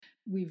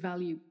We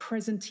value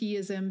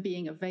presenteeism,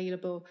 being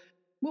available.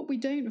 What we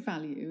don't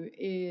value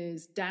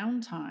is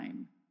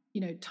downtime,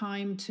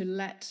 time to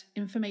let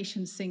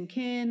information sink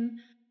in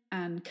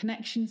and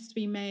connections to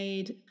be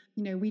made.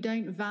 We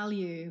don't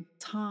value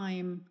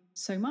time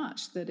so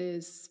much that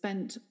is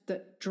spent,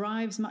 that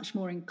drives much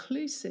more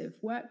inclusive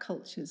work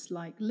cultures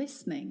like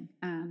listening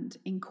and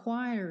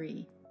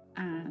inquiry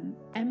and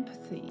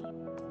empathy.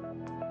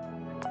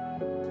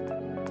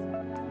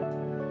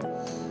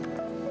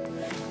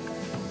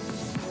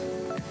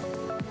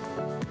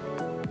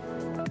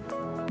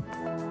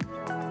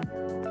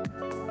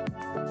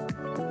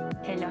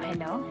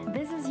 Hello,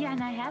 this is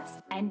Joanna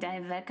Herbst, and I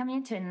welcome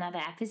you to another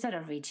episode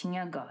of Reaching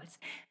Your Goals.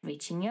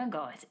 Reaching Your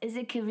Goals is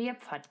a career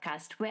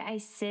podcast where I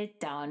sit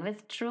down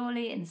with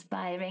truly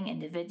inspiring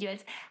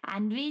individuals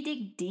and we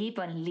dig deep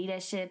on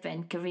leadership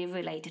and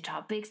career-related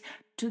topics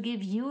to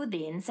give you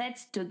the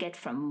insights to get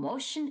from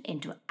motion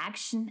into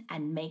action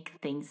and make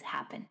things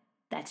happen.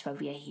 That's why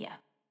we are here.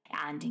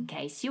 And in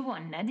case you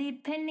wonder,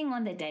 depending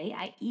on the day,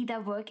 I either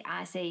work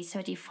as a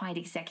certified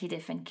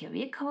executive and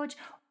career coach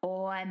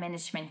or a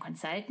management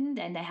consultant,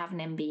 and I have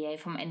an MBA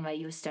from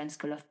NYU Stern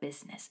School of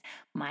Business.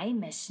 My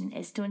mission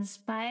is to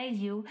inspire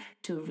you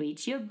to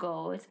reach your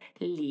goals,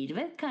 lead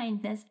with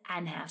kindness,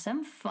 and have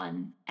some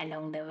fun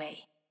along the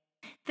way.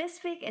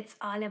 This week, it's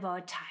all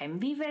about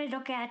time. We will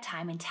look at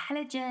time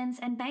intelligence,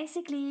 and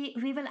basically,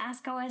 we will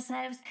ask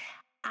ourselves,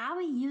 are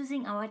we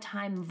using our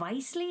time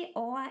wisely,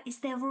 or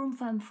is there room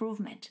for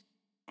improvement?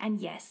 And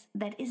yes,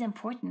 that is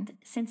important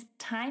since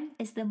time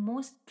is the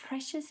most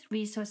precious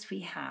resource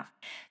we have.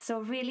 So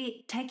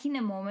really taking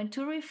a moment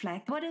to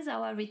reflect, what is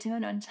our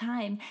return on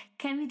time?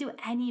 Can we do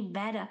any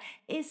better?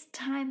 Is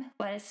time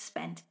well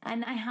spent?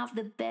 And I have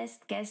the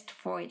best guest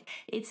for it.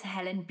 It's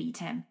Helen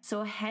Beedham.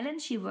 So Helen,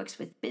 she works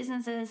with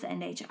businesses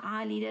and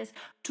HR leaders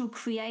to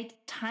create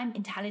time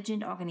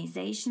intelligent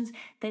organizations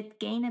that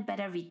gain a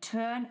better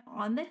return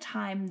on the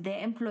time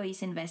their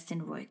employees invest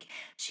in work.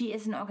 She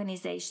is an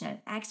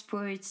organizational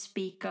expert,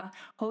 speaker,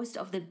 host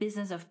of the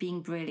Business of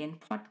Being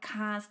Brilliant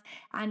podcast,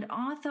 and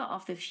author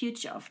of The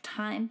Future of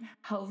Time,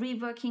 How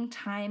Reworking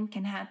Time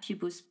Can Help You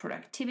Boost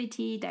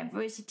Productivity,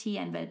 Diversity,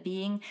 and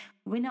Well-Being,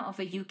 winner of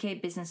a UK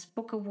Business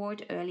Book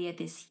Award earlier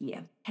this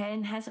year.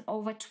 Helen has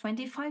over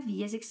 25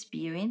 years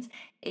experience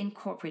in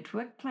corporate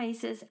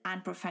workplaces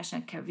and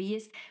professional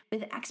careers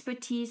with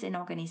expertise in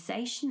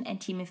organization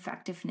and team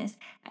effectiveness,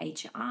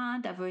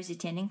 HR,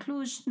 diversity and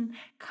inclusion,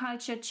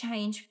 culture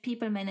change,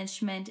 people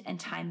management,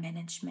 and time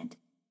management.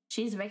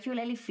 She is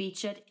regularly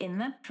featured in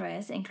the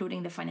press,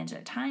 including the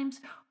Financial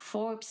Times,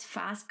 Forbes,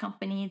 Fast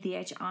Company, the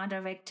HR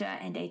Director,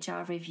 and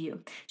HR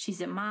Review. She's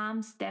a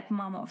mom,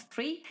 stepmom of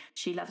 3.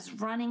 She loves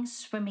running,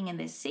 swimming in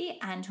the sea,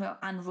 and her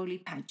unruly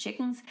pet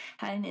chickens.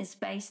 Helen is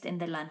based in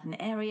the London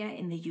area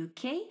in the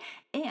UK.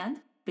 And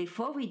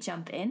before we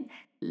jump in,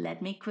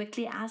 let me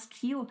quickly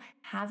ask you,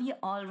 have you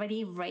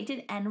already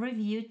rated and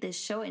reviewed this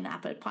show in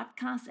Apple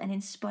Podcasts and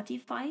in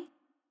Spotify?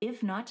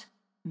 If not,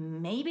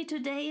 maybe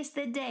today is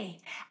the day.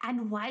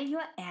 And while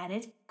you're at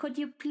it, could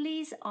you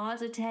please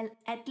also tell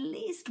at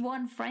least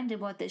one friend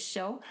about the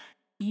show?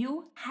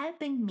 You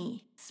helping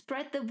me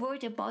spread the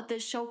word about the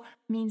show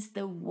means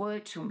the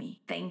world to me.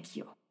 Thank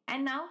you.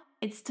 And now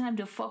it's time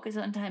to focus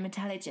on time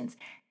intelligence.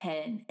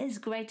 Helen, it's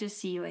great to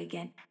see you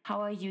again.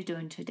 How are you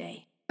doing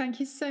today?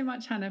 Thank you so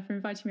much, Hannah, for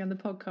inviting me on the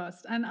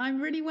podcast. And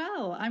I'm really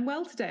well. I'm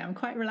well today. I'm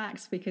quite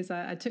relaxed because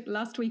I took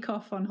last week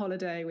off on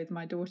holiday with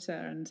my daughter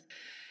and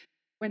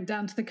went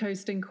down to the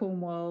coast in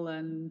Cornwall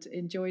and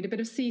enjoyed a bit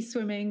of sea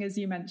swimming, as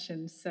you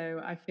mentioned.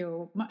 So I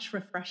feel much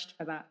refreshed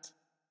for that.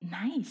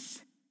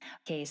 Nice.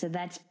 Okay, so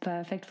that's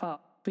perfect for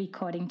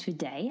recording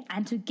today.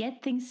 And to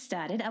get things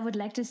started, I would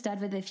like to start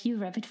with a few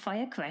rapid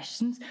fire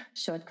questions.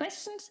 Short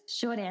questions,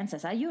 short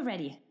answers. Are you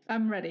ready?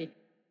 I'm ready.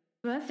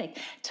 Perfect.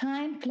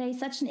 Time plays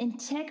such an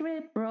integral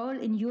role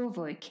in your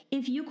work.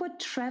 If you could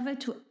travel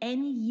to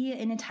any year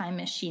in a time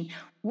machine,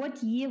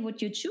 what year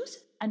would you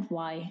choose and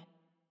why?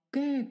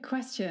 Good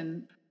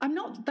question. I'm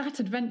not that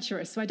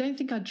adventurous, so I don't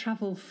think I'd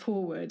travel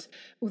forward,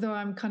 although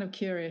I'm kind of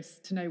curious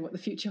to know what the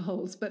future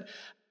holds. But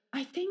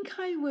I think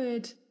I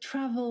would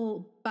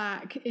travel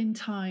back in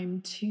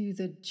time to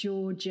the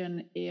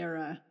Georgian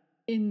era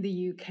in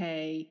the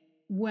UK,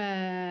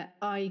 where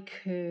I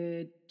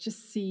could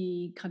just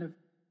see kind of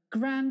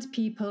grand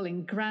people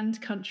in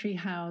grand country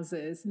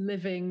houses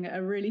living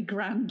a really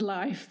grand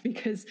life,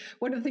 because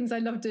one of the things I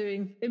love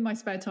doing in my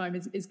spare time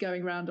is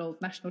going around old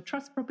National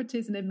Trust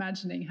properties and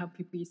imagining how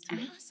people used to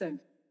live. So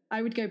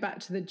I would go back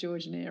to the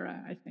Georgian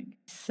era, I think.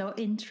 So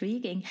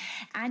intriguing.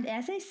 And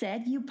as I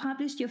said, you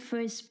published your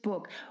first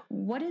book.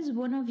 What is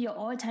one of your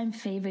all-time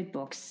favorite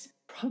books?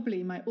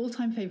 Probably my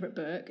all-time favorite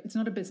book, it's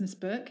not a business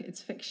book,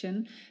 it's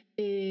fiction,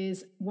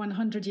 is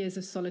 100 Years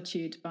of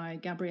Solitude by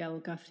Gabriel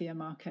Garcia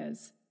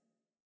Marquez.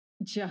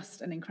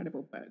 Just an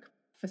incredible book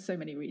for so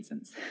many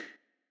reasons.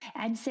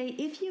 And say,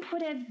 if you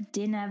could have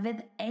dinner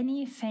with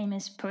any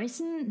famous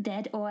person,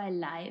 dead or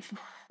alive,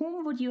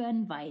 whom would you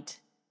invite?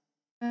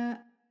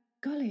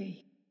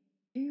 Golly,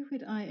 who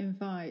would I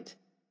invite?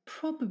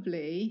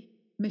 Probably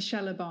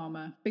Michelle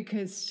Obama,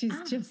 because she's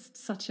just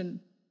such an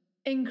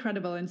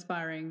incredible,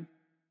 inspiring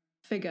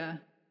figure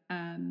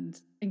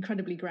and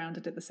incredibly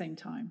grounded at the same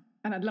time.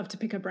 And I'd love to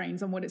pick her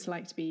brains on what it's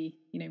like to be,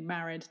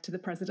 married to the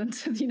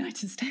president of the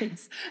United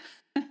States.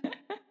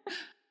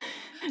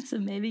 So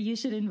maybe you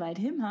should invite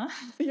him, huh?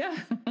 Yeah.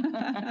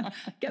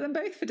 Get them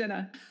both for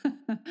dinner.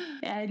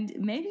 And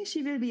maybe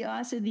she will be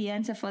also the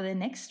answer for the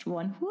next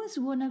one. Who is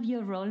one of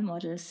your role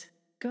models?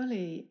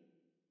 Golly,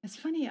 it's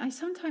funny. I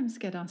sometimes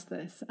get asked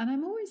this, and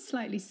I'm always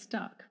slightly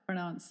stuck for an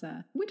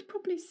answer. Would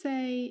probably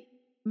say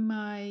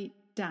my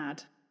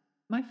dad,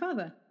 my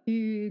father,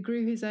 who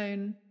grew his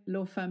own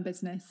law firm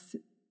business,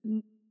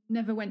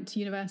 never went to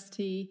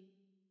university,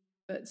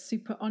 but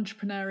super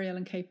entrepreneurial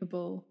and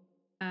capable,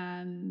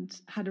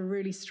 and had a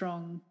really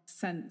strong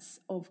sense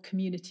of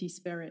community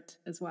spirit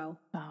as well.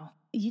 Wow.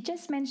 You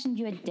just mentioned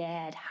your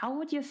dad. How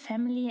would your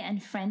family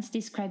and friends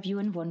describe you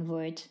in one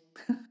word?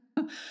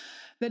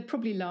 They'd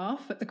probably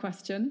laugh at the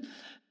question.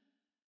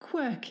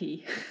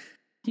 Quirky.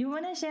 Do you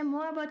want to share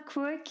more about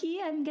quirky?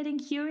 I'm getting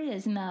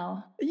curious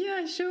now.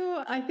 Yeah,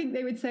 sure. I think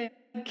they would say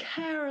I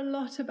care a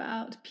lot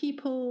about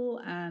people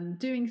and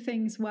doing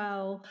things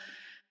well,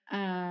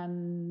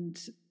 and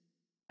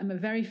I'm a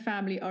very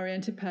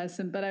family-oriented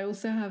person, but I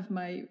also have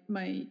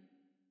my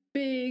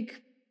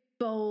big,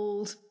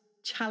 bold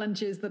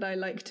challenges that I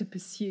like to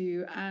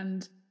pursue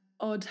and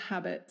odd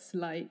habits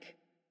like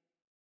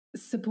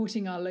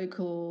supporting our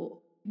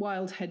local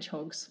wild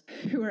hedgehogs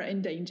who are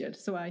endangered.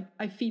 So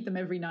I feed them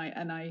every night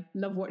and I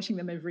love watching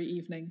them every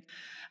evening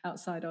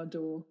outside our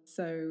door.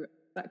 So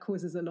that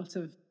causes a lot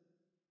of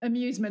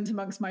amusement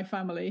amongst my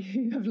family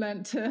who have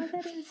learnt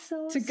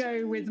to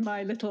go with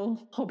my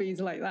little hobbies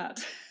like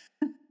that.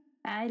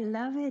 I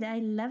love it. I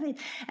love it.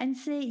 And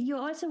say you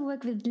also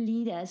work with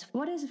leaders.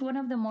 What is one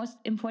of the most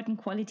important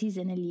qualities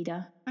in a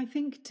leader? I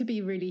think to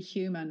be really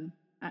human,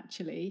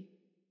 actually,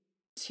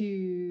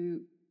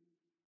 to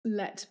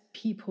let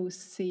people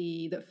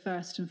see that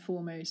first and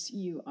foremost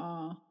you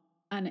are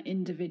an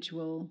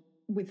individual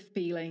with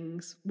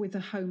feelings, with a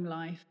home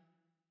life,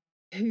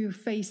 who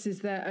faces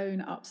their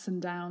own ups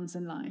and downs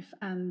in life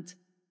and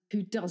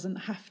who doesn't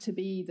have to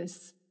be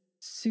this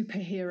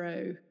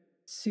superhero,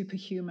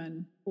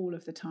 superhuman all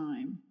of the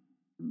time,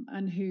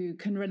 and who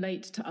can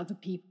relate to other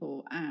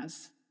people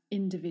as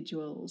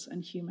individuals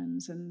and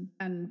humans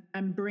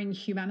and bring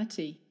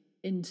humanity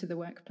into the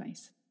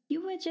workplace.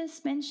 You were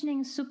just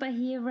mentioning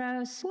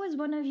superheroes. Who is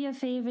one of your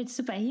favorite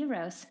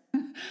superheroes?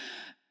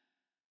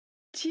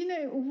 Do you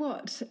know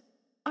what?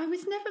 I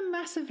was never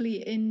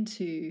massively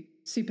into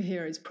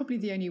superheroes. Probably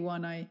the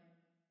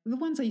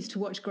ones I used to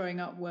watch growing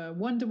up were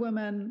Wonder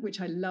Woman,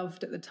 which I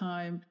loved at the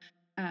time,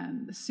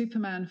 and the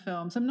Superman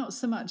films. I'm not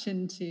so much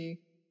into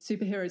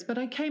superheroes, but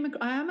I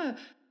am a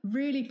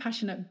really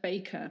passionate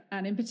baker,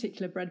 and in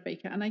particular bread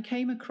baker. And I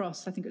came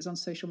across, I think it was on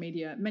social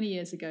media many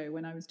years ago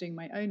when I was doing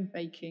my own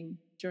baking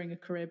during a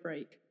career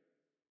break.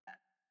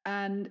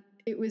 And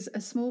it was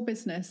a small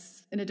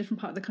business in a different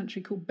part of the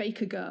country called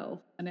Baker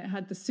Girl. And it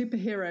had the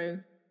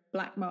superhero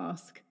black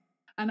mask.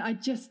 And I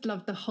just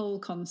loved the whole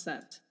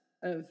concept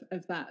of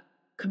that,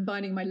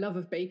 combining my love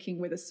of baking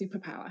with a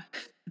superpower.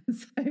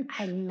 So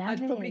I'd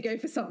probably go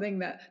for something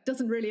that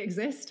doesn't really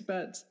exist,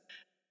 but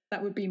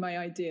that would be my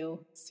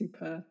ideal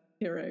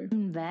superhero.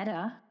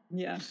 Better.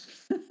 Yeah.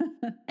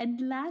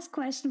 And last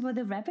question for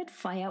the rapid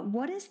fire.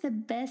 What is the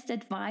best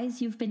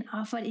advice you've been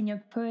offered in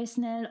your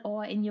personal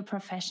or in your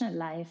professional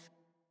life?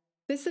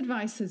 This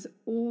advice has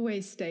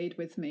always stayed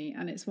with me,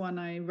 and it's one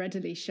I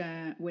readily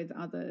share with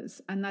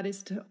others, and that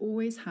is to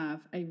always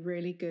have a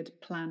really good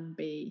plan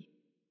B.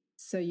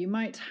 So you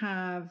might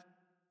have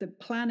the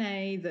plan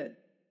A that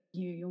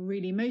you're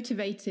really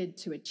motivated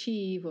to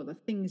achieve, or the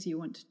things you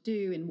want to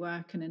do in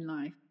work and in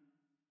life.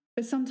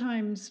 But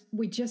sometimes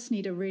we just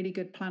need a really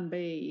good plan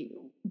B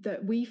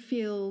that we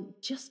feel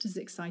just as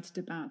excited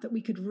about, that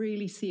we could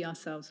really see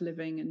ourselves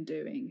living and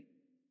doing,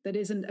 that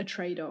isn't a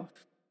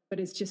trade-off, but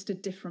is just a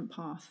different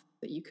path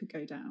that you could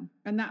go down.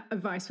 And that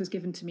advice was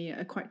given to me at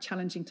a quite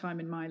challenging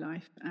time in my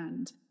life,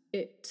 and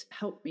it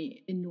helped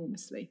me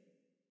enormously.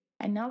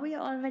 And now we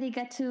already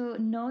got to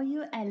know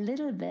you a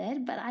little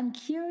bit, but I'm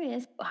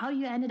curious how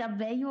you ended up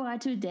where you are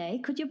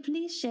today. Could you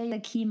please share the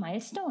key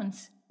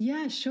milestones?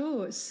 Yeah,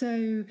 sure.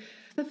 So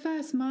the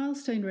first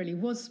milestone really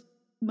was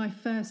my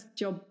first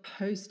job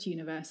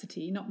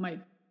post-university, not my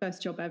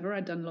first job ever.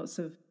 I'd done lots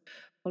of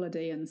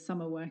holiday and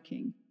summer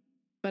working.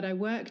 But I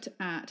worked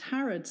at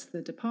Harrods,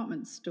 the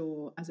department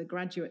store, as a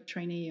graduate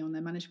trainee on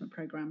their management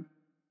program,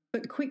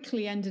 but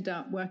quickly ended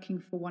up working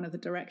for one of the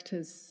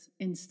directors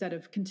instead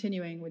of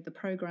continuing with the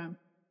program,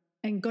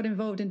 and got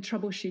involved in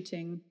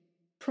troubleshooting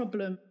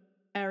problem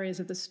areas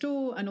of the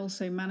store and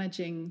also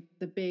managing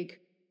the big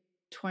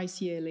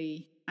twice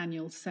yearly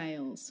annual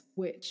sales,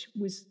 which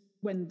was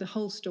when the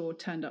whole store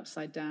turned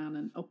upside down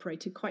and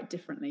operated quite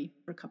differently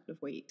for a couple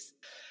of weeks.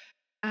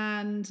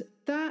 And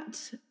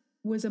that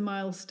was a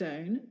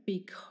milestone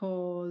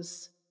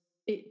because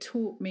it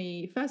taught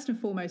me, first and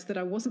foremost, that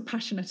I wasn't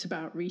passionate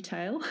about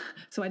retail.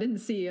 So I didn't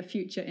see a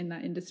future in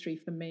that industry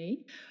for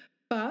me.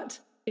 But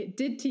it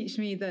did teach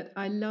me that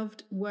I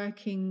loved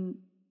working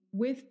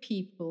with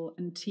people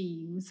and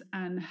teams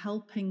and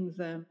helping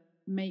them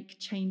make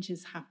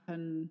changes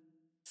happen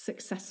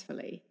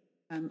successfully,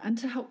 and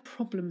to help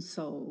problem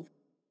solve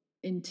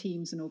in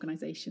teams and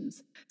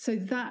organizations. So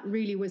that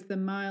really was the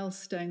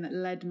milestone that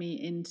led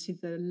me into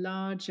the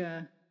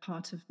larger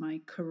part of my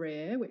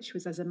career, which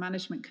was as a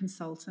management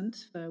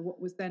consultant for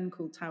what was then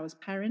called Towers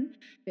Perrin.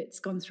 It's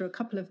gone through a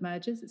couple of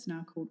mergers. It's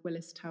now called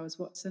Willis Towers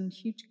Watson,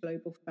 huge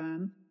global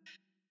firm.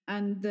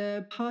 And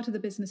the part of the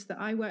business that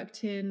I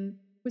worked in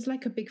was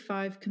like a big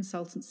five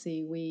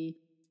consultancy. We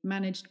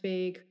managed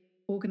big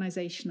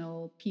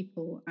organizational,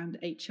 people, and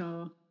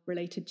HR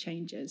related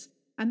changes.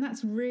 And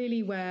that's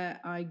really where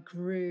I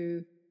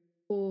grew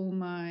all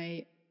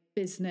my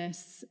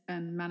business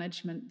and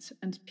management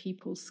and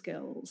people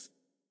skills.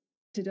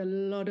 Did a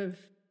lot of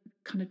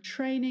kind of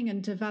training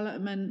and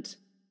development,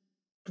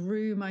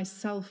 grew my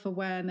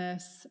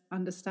self-awareness,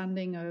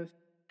 understanding of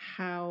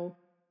how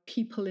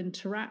people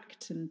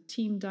interact and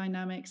team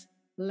dynamics,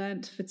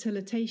 learnt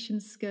facilitation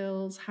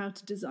skills, how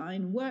to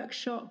design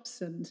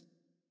workshops, and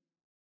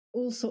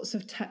all sorts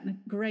of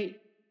great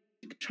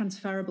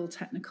transferable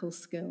technical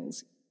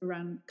skills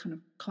around kind of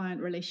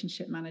client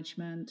relationship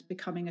management,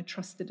 becoming a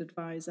trusted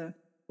advisor,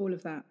 all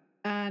of that.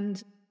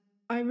 And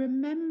I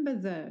remember,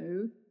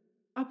 though,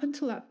 up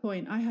until that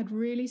point, I had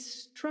really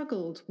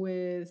struggled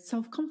with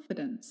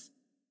self-confidence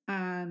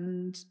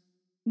and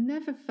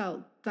never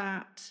felt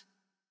that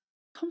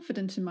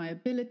confident in my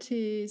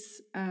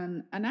abilities.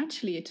 And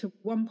actually, at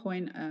one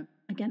point,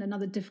 again,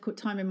 another difficult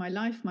time in my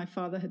life, my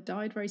father had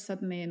died very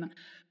suddenly, and I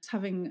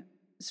was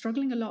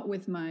struggling a lot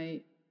with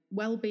my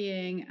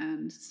well-being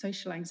and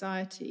social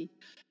anxiety.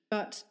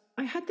 But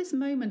I had this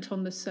moment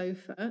on the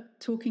sofa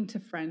talking to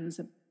friends,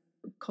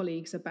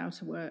 colleagues about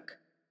a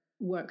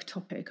work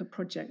topic, a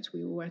project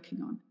we were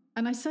working on.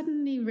 And I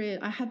suddenly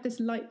I had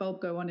this light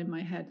bulb go on in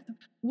my head.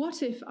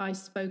 What if I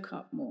spoke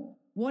up more?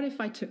 What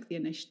if I took the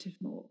initiative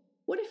more?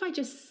 What if I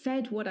just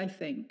said what I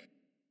think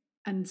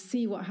and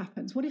see what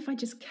happens? What if I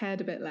just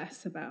cared a bit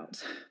less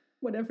about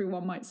what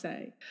everyone might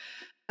say?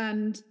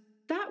 And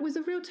that was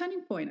a real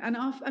turning point.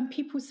 And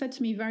people said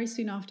to me very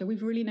soon after,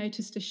 we've really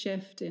noticed a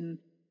shift in,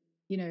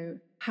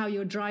 how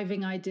you're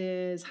driving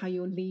ideas, how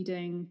you're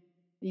leading,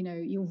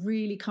 you're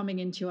really coming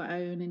into your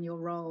own in your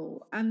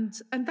role. And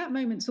that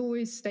moment's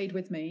always stayed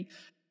with me.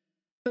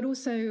 But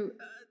also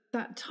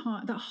that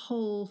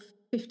whole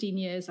 15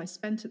 years I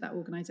spent at that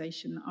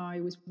organization, I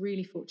was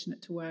really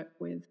fortunate to work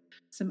with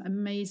some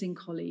amazing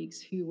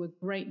colleagues who were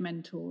great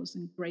mentors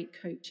and great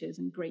coaches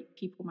and great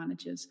people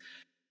managers.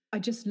 I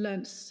just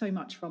learned so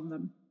much from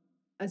them,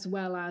 as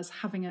well as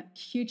having a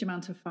huge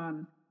amount of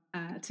fun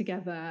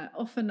together,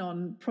 often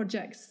on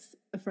projects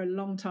for a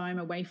long time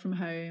away from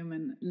home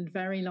and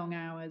very long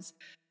hours,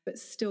 but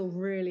still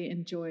really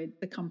enjoyed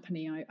the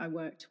company I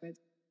worked with.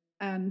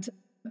 And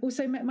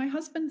also met my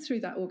husband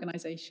through that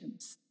organization.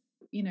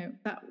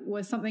 That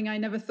was something I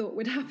never thought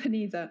would happen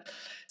either.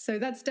 So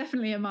that's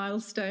definitely a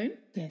milestone.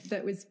 Yes.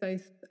 That was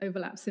both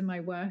overlaps in my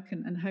work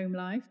and home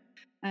life.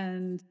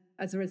 And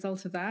as a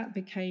result of that,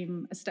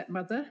 became a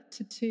stepmother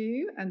to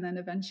two, and then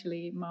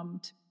eventually mum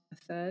to a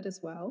third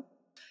as well.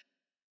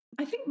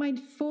 I think my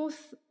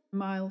fourth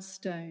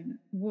milestone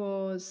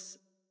was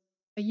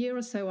a year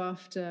or so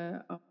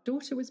after our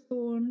daughter was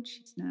born.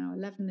 She's now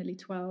 11, nearly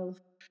 12.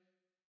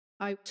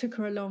 I took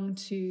her along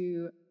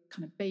to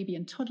kind of baby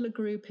and toddler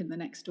group in the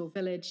next door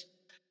village.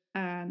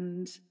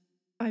 And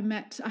I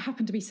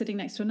happened to be sitting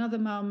next to another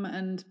mum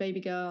and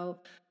baby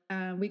girl.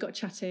 And we got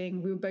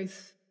chatting.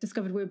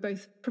 Discovered we were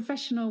both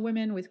professional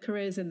women with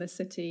careers in the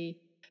city,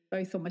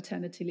 both on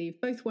maternity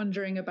leave, both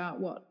wondering about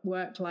what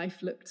work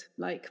life looked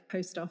like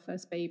post our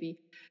first baby.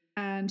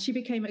 And she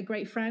became a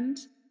great friend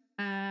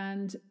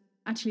and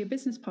actually a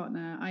business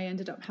partner. I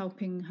ended up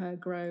helping her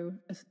grow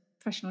a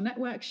professional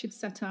network she'd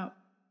set up,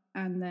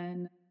 and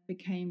then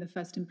became the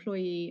first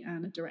employee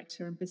and a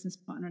director and business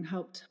partner, and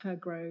helped her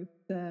grow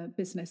the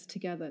business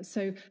together.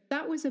 So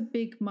that was a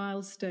big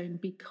milestone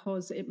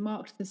because it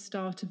marked the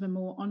start of a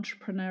more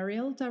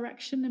entrepreneurial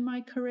direction in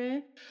my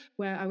career,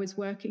 where I was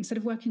instead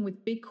of working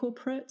with big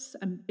corporates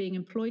and being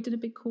employed in a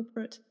big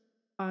corporate,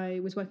 I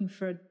was working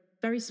for a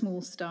very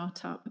small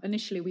startup.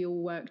 Initially, we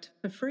all worked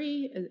for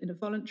free in a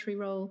voluntary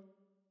role.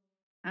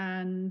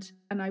 And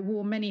I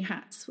wore many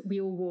hats.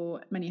 We all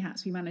wore many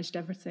hats. We managed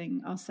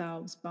everything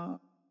ourselves, but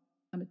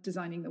kind of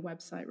designing the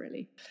website,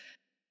 really.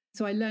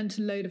 So I learned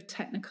a load of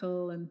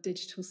technical and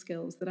digital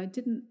skills that I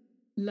didn't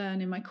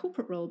learn in my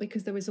corporate role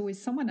because there was always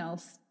someone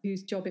else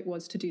whose job it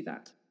was to do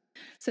that.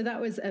 So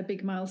that was a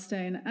big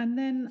milestone. And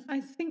then I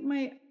think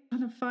my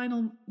kind of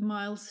final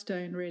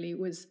milestone really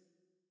was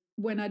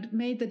when I'd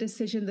made the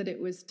decision that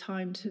it was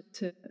time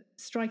to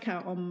strike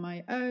out on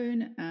my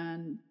own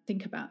and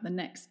think about the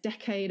next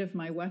decade of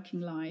my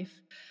working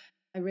life.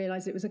 I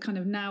realized it was a kind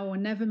of now or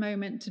never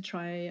moment to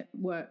try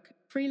work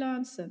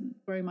freelance and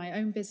grow my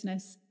own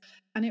business.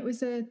 And it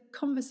was a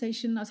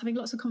conversation. I was having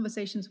lots of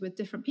conversations with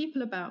different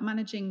people about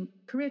managing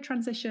career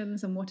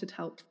transitions and what had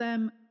helped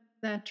them,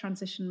 their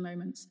transition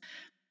moments.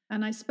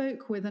 And I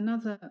spoke with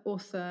another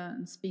author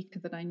and speaker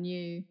that I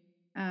knew,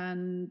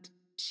 and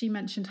she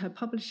mentioned her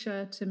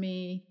publisher to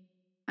me.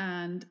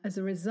 And as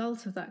a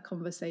result of that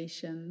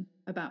conversation,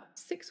 about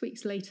 6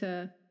 weeks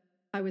later,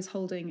 I was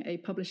holding a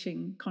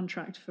publishing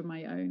contract for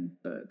my own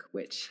book,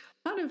 which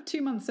kind of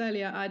 2 months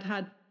earlier, I'd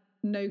had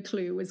no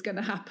clue was going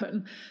to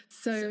happen.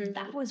 So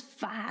that was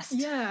fast.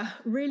 Yeah,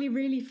 really,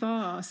 really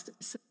fast.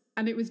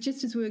 And it was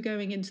just as we were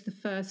going into the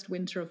first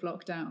winter of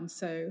lockdown.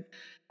 So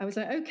I was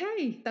like,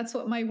 okay, that's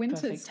what my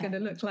winter's going to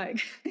look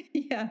like.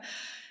 Yeah.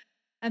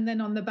 And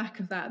then on the back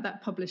of that,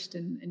 that published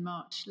in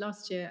March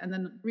last year. And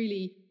then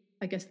really,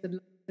 I guess the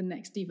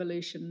next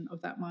evolution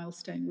of that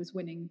milestone was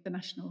winning the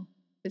National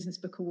Business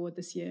Book Award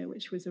this year,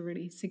 which was a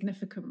really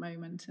significant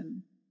moment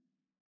and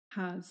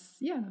has,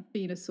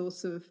 been a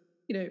source of,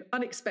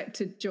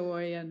 unexpected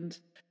joy and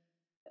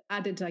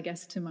added, I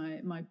guess, to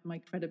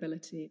my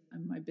credibility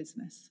and my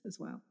business as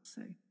well.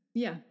 So,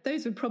 yeah,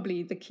 those were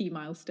probably the key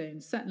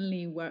milestones,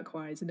 certainly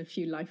work-wise, and a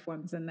few life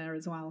ones in there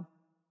as well.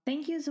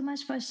 Thank you so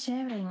much for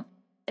sharing.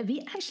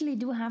 We actually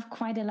do have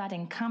quite a lot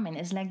in common.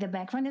 It's like the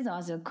background is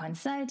also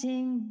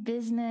consulting,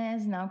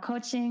 business, now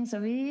coaching.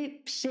 So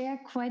we share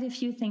quite a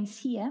few things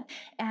here.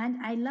 And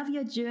I love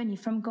your journey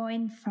from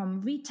going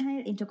from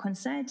retail into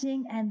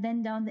consulting and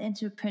then down the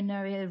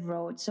entrepreneurial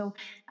road. So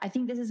I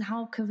think this is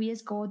how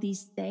careers go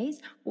these days.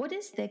 What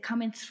is the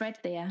common thread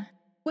there?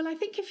 Well, I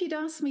think if you'd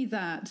asked me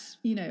that,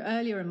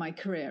 earlier in my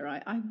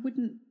career, I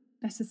wouldn't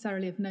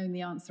necessarily have known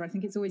the answer. I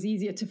think it's always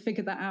easier to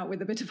figure that out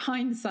with a bit of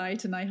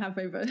hindsight, and I have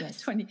over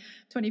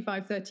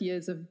 25, 30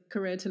 years of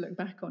career to look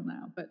back on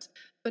now, but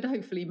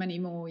hopefully many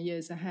more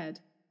years ahead.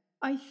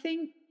 I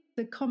think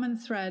the common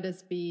thread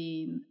has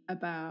been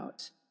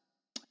about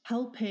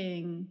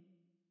helping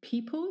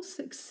people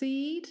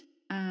succeed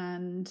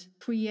and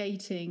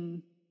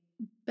creating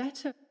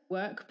better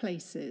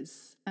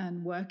workplaces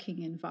and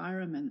working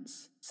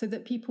environments so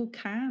that people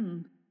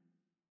can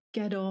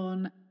get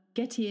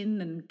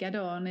in and get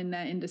on in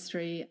their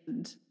industry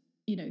and,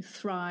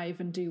 thrive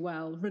and do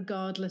well,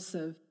 regardless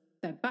of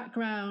their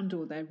background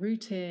or their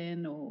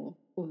routine or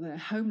their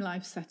home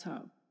life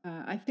setup.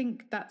 I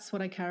think that's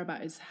what I care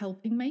about, is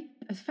helping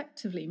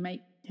effectively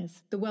make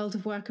the world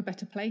of work a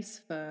better place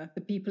for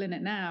the people in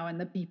it now and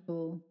the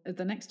people of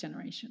the next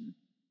generation.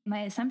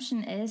 My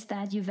assumption is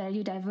that you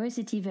value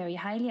diversity very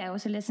highly. I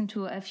also listened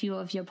to a few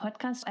of your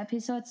podcast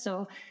episodes,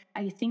 so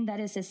I think that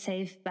is a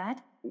safe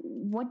bet.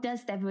 What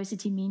does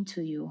diversity mean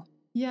to you?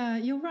 Yeah,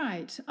 you're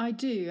right. I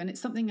do. And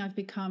it's something I've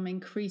become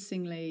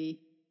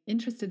increasingly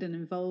interested and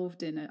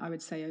involved in, I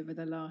would say, over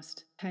the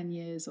last 10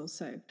 years or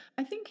so.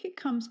 I think it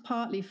comes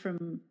partly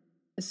from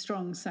a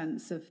strong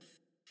sense of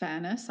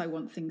fairness. I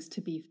want things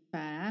to be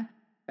fair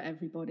for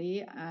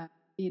everybody. I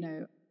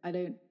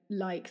don't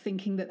like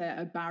thinking that there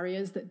are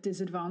barriers that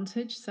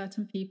disadvantage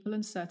certain people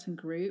and certain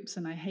groups.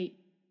 And I hate,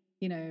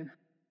 a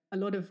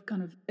lot of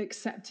kind of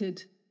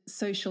accepted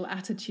social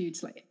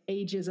attitudes like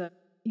ageism.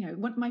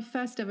 My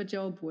first ever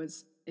job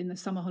was in the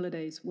summer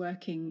holidays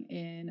working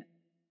in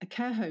a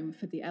care home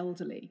for the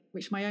elderly,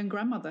 which my own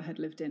grandmother had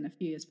lived in a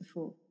few years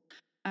before.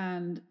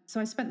 And so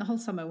I spent the whole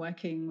summer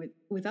working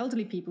with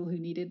elderly people who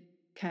needed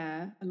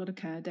care, a lot of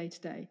care day to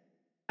day.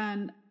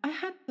 And I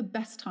had the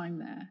best time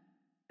there.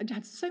 I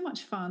had so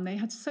much fun. They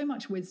had so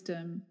much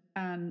wisdom,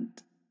 and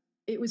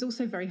it was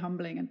also very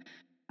humbling.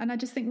 And I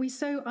just think we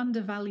so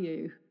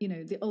undervalue,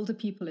 the older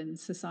people in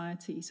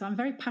society. So I'm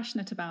very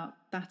passionate about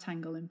that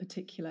angle in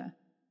particular.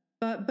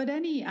 But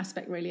any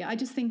aspect, really. I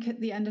just think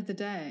at the end of the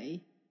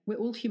day, we're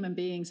all human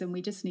beings, and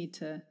we just need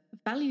to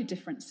value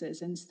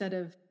differences instead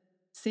of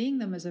seeing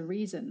them as a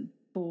reason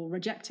for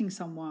rejecting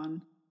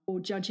someone or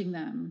judging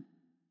them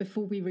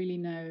before we really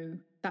know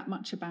that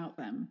much about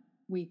them.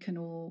 We can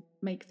all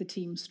make the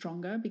team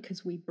stronger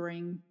because we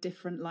bring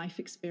different life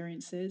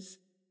experiences,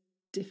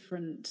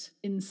 different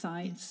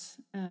insights,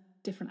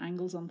 different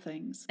angles on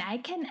things. I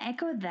can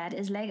echo that.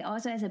 It's like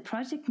also as a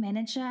project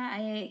manager,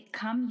 I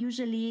come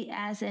usually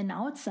as an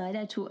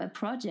outsider to a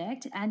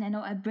project, and I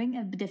know I bring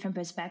a different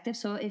perspective.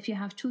 So if you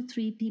have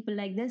 2-3 people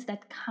like this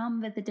that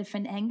come with a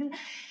different angle,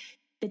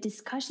 the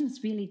discussions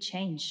really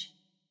change.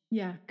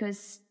 Yeah.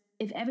 Because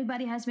if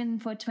everybody has been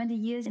for 20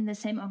 years in the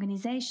same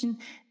organization,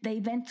 they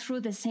went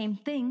through the same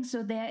thing.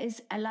 So there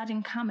is a lot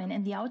in common,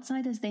 and the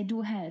outsiders, they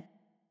do help.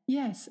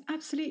 Yes,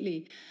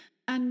 absolutely.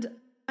 And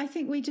I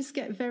think we just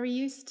get very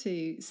used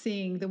to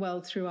seeing the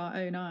world through our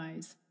own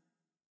eyes.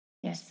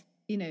 Yes.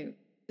 The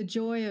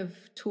joy of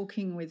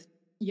talking with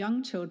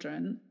young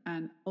children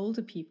and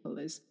older people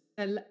is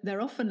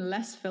they're often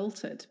less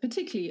filtered,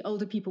 particularly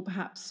older people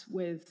perhaps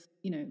with,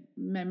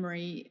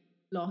 memory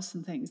loss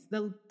and things.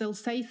 They'll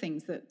say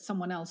things that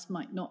someone else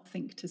might not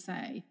think to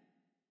say.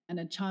 And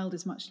a child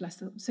is much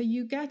less. So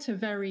you get a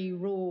very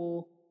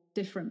raw,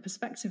 different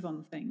perspective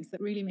on things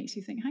that really makes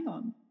you think, hang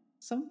on.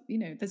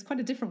 There's quite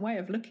a different way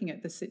of looking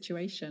at the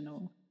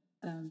situation.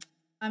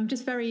 I'm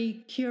just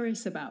very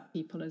curious about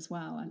people as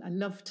well. I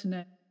love to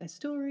know their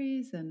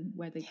stories and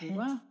where they grew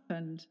up.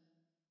 And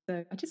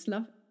so I just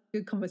love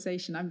good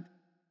conversation. I'm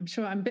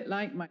sure I'm a bit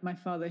like my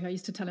father, who I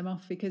used to tell him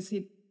off because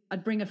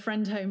I'd bring a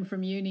friend home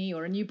from uni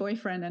or a new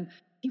boyfriend, and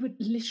he would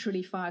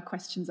literally fire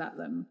questions at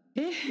them.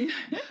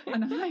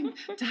 And I'm like,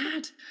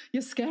 Dad,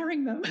 you're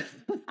scaring them.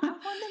 I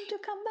want them to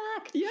come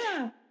back.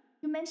 Yeah.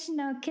 You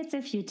mentioned our kids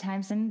a few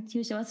times, and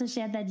you also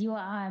shared that you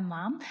are a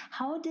mom.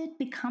 How did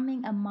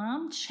becoming a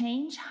mom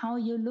change how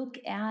you look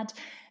at,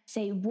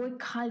 say, work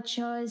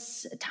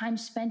cultures, time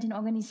spent in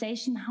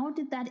organization? How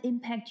did that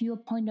impact your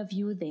point of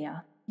view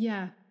there?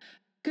 Yeah,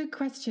 good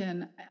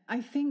question.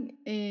 I think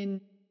in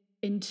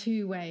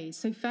two ways.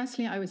 So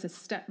firstly, I was a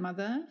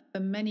stepmother for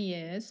many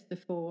years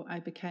before I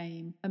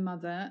became a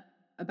mother,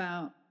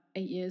 about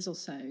 8 years or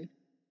so.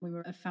 We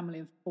were a family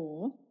of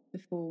 4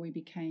 before we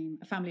became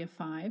a family of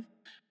 5.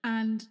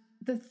 And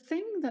the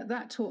thing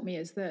that taught me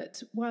is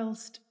that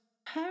whilst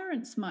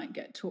parents might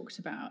get talked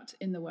about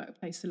in the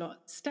workplace a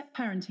lot, step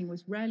parenting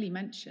was rarely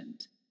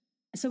mentioned.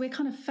 So we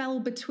kind of fell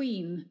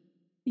between,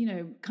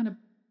 kind of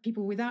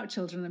people without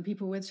children and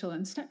people with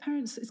children. Step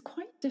parents is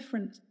quite a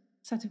different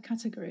set of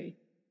category.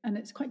 And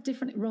it's quite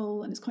different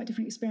role and it's quite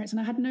different experience. And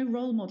I had no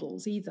role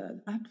models either.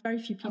 I had very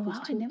few people to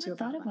talk to. I never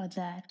thought about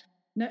that.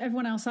 No,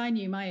 everyone else I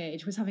knew my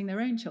age was having their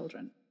own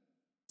children.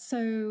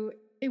 So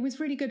it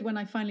was really good when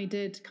I finally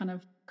did kind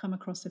of come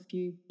across a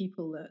few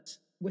people that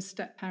were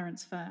step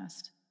parents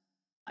first.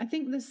 I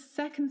think the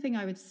second thing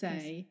I would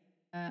say,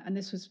 and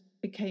this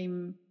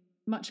became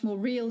much more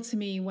real to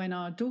me when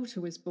our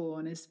daughter was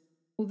born, is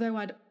although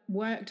I'd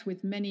worked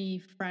with many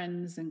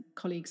friends and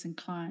colleagues and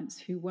clients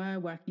who were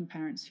working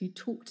parents who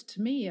talked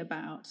to me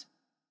about,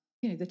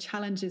 the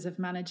challenges of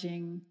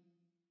managing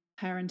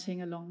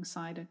parenting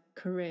alongside a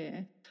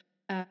career,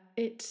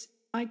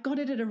 I got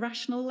it at a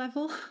rational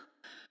level,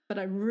 but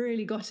I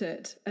really got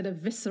it at a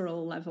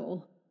visceral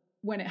level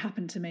when it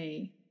happened to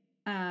me.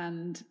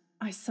 And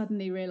I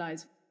suddenly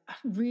realized, I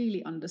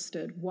really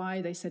understood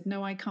why they said,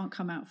 no, I can't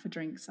come out for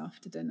drinks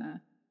after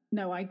dinner.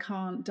 No, I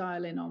can't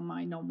dial in on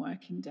my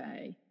non-working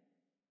day.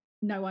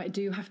 No, I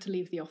do have to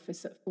leave the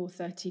office at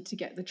 4:30 to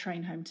get the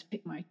train home to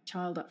pick my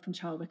child up from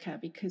childcare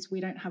because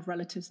we don't have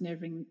relatives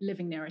living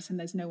near us and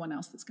there's no one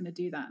else that's going to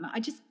do that. And I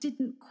just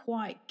didn't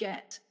quite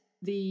get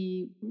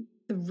the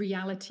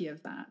reality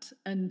of that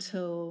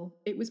until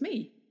it was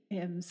me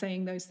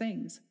saying those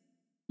things.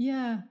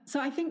 Yeah. So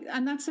I think,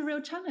 and that's a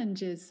real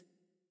challenge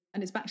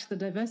and it's back to the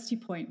diversity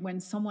point, when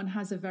someone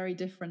has a very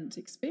different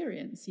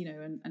experience,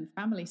 and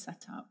family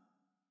setup,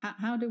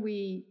 how do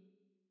we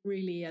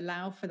really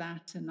allow for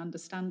that and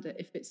understand it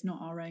if it's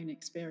not our own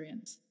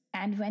experience?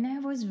 And when I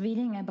was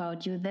reading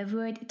about you, the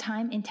word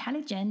time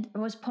intelligent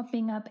was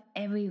popping up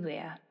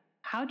everywhere.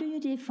 How do you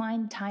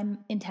define time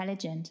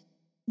intelligent?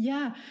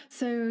 Yeah,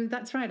 so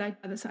that's right.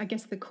 That's, I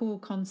guess, the core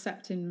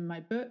concept in my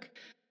book.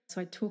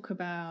 So I talk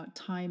about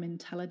time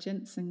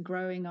intelligence and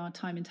growing our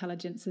time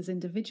intelligence as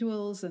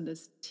individuals and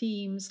as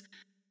teams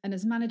and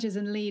as managers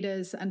and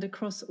leaders and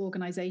across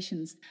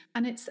organizations.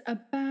 And it's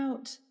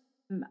about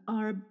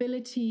our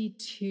ability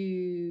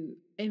to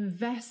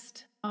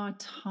invest our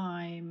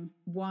time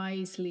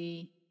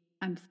wisely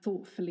and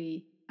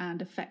thoughtfully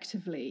and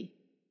effectively,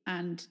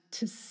 and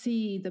to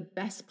see the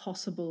best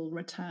possible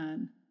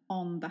return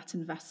on that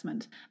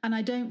investment. And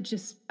I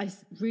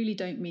really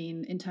don't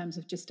mean in terms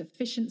of just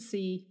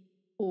efficiency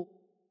or,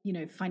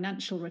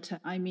 financial return.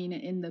 I mean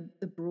it in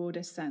the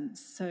broadest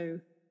sense. So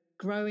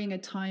growing a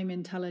time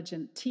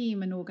intelligent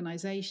team and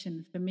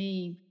organization for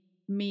me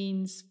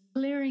means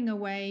clearing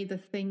away the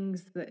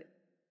things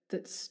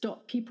that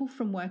stop people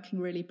from working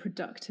really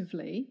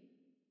productively.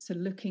 So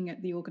looking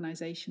at the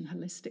organization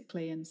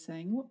holistically and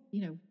saying,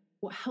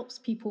 what helps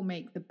people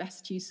make the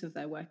best use of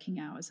their working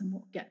hours and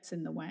what gets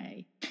in the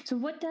way. So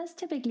what does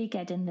typically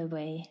get in the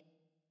way?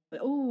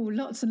 Oh,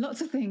 lots and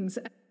lots of things.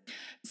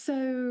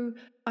 So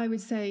I would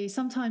say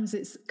sometimes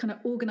it's kind of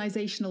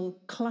organizational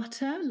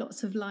clutter,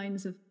 lots of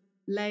lines of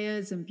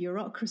layers and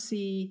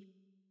bureaucracy.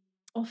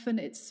 Often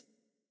it's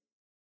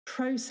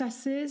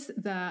processes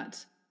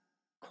that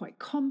are quite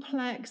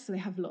complex. They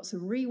have lots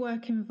of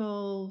rework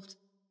involved.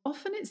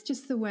 Often it's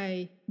just the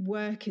way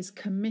work is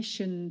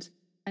commissioned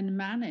and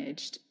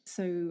managed.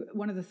 So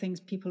one of the things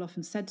people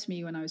often said to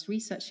me when I was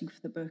researching for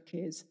the book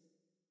is,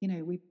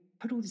 we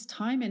put all this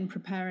time in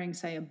preparing,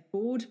 say, a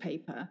board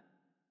paper,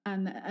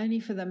 and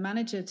only for the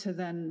manager to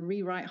then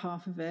rewrite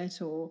half of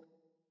it or,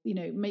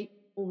 make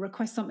or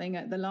request something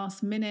at the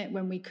last minute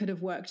when we could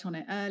have worked on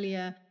it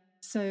earlier.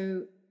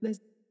 So there's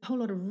a whole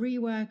lot of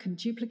rework and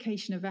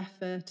duplication of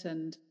effort.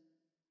 And at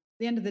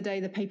the end of the day,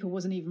 the paper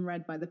wasn't even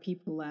read by the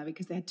people there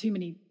because they had too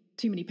many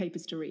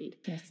papers to read.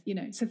 Yes.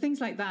 So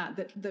things like that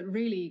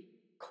really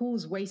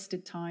cause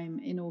wasted time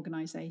in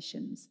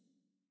organizations.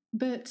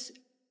 But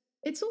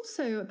it's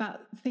also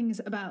about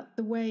things about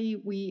the way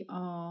we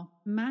are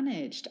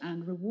managed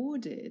and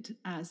rewarded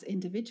as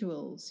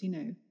individuals.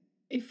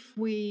 If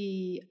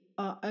we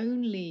are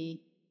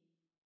only,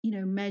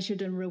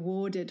 measured and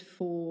rewarded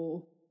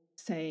for,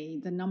 say,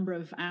 the number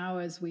of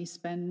hours we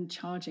spend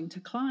charging to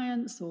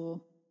clients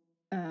or,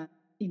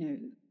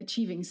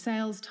 achieving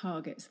sales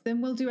targets, then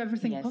we'll do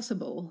everything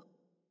possible,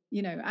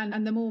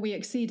 and the more we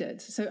exceed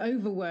it. So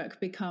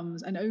overwork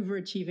becomes, and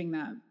overachieving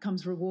that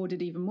becomes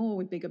rewarded even more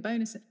with bigger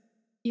bonuses.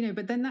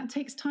 but then that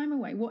takes time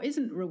away. What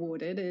isn't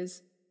rewarded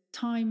is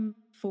time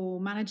for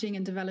managing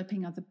and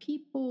developing other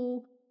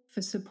people,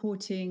 for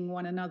supporting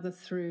one another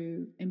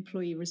through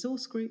employee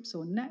resource groups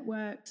or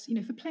networks,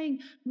 for playing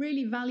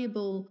really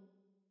valuable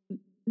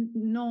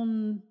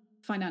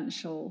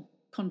non-financial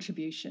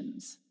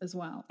contributions as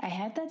well. I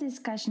had that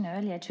discussion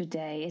earlier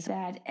today, is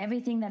that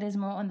everything that is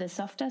more on the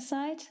softer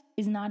side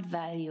is not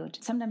valued.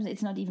 Sometimes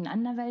it's not even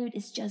undervalued,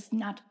 it's just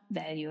not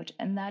valued.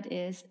 And that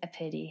is a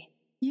pity.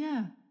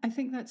 Yeah, I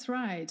think that's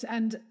right.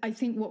 And I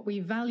think what we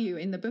value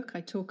in the book,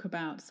 I talk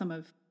about some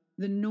of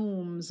the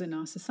norms in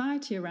our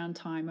society around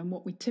time and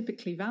what we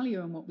typically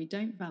value and what we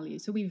don't value.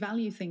 So we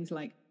value things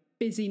like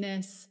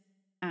busyness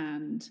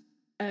and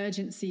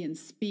urgency and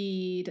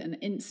speed and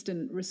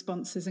instant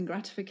responses and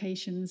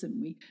gratifications,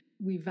 and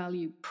we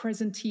value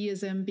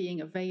presenteeism,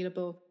 being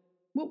available.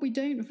 What we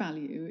don't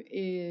value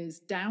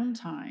is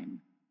downtime,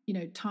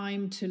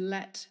 time to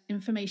let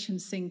information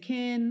sink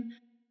in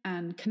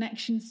and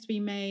connections to be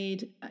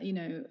made,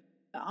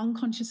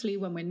 unconsciously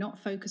when we're not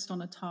focused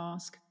on a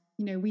task.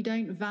 We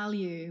don't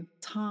value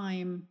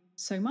time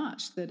so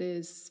much that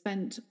is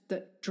spent,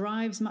 that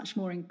drives much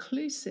more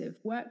inclusive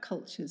work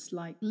cultures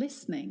like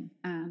listening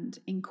and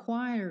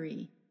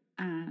inquiry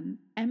and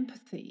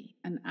empathy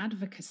and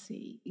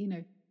advocacy,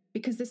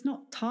 because it's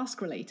not task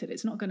related.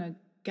 It's not going to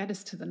get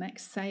us to the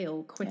next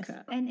sale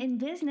quicker. Yes. And in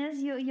business,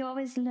 you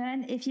always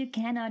learn, if you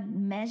cannot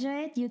measure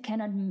it, you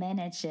cannot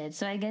manage it.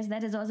 So I guess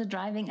that is also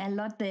driving a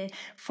lot the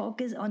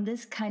focus on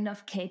this kind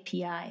of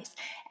KPIs.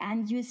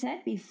 And you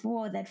said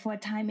before that for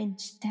time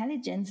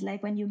intelligence,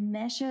 like when you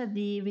measure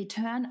the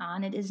return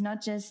on it, is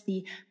not just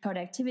the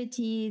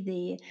productivity,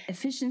 the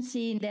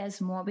efficiency,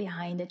 there's more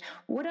behind it.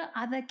 What are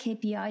other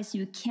KPIs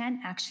you can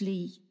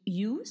actually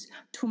use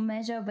to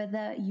measure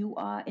whether you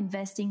are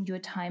investing your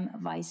time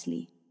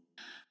wisely?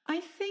 I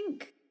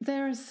think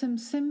there are some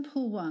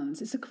simple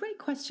ones. It's a great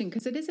question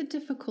because it is a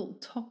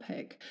difficult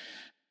topic.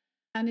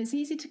 And it's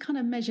easy to kind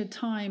of measure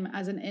time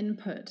as an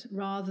input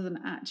rather than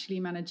actually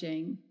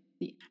managing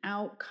the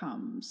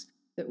outcomes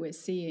that we're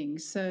seeing.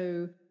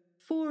 So,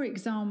 for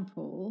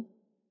example,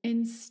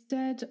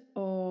 instead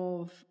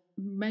of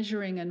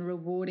measuring and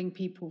rewarding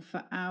people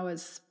for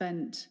hours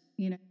spent,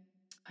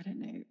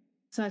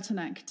 certain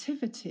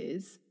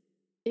activities,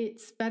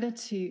 it's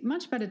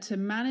much better to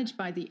manage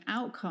by the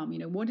outcome.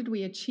 What did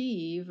we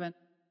achieve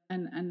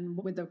and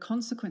with the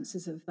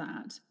consequences of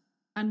that,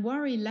 and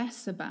worry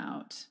less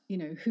about,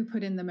 who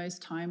put in the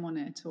most time on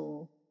it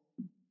or,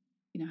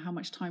 how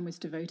much time was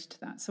devoted to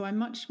that. So I'm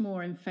much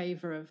more in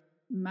favor of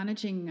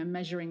managing and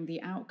measuring the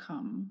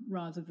outcome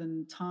rather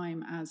than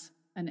time as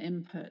an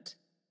input.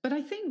 But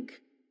I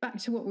think back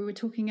to what we were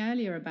talking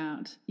earlier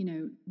about,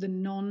 the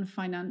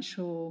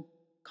non-financial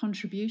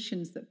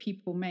contributions that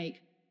people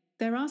make.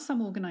 There are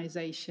some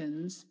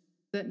organizations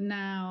that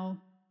now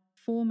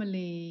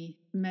formally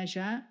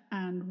measure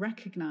and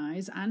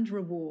recognize and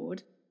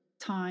reward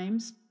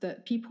times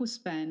that people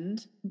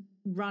spend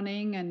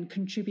running and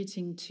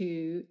contributing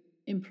to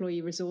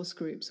employee resource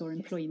groups or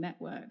employee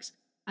networks.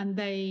 And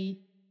they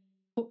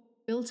put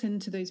built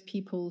into those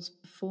people's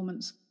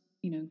performance,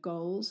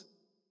 goals.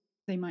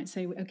 They might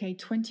say, okay,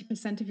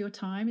 20% of your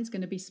time is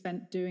going to be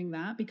spent doing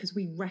that because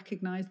we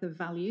recognize the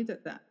value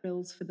that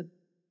builds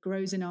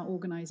grows in our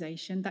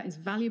organization. That is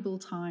valuable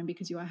time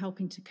because you are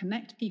helping to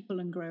connect people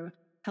and grow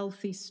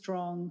healthy,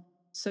 strong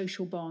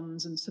social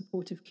bonds and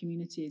supportive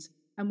communities.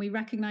 And we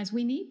recognize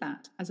we need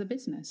that as a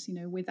business.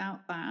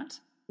 Without that,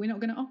 we're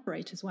not going to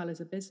operate as well as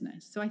a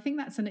business. So I think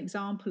that's an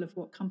example of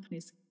what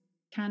companies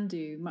can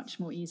do much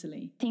more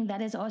easily. I think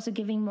that is also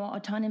giving more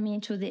autonomy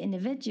to the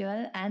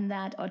individual, and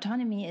that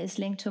autonomy is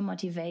linked to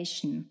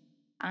motivation.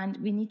 And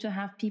we need to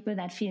have people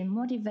that feel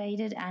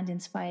motivated and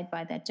inspired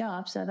by their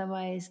jobs.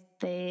 Otherwise,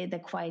 the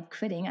quiet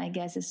quitting, I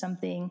guess, is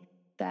something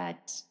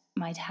that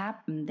might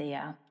happen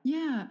there.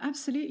 Yeah,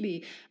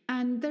 absolutely.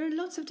 And there are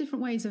lots of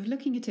different ways of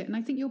looking at it. And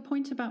I think your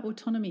point about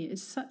autonomy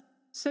is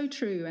so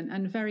true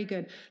and very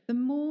good. The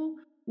more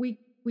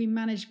we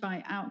manage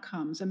by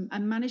outcomes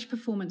and manage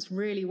performance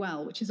really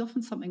well, which is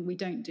often something we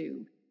don't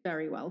do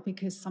very well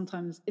because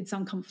sometimes it's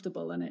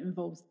uncomfortable and it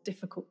involves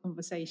difficult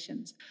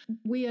conversations.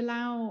 We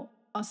allow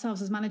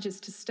ourselves as managers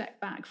to step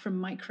back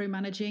from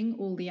micromanaging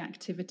all the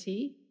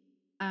activity,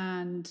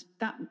 and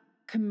that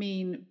can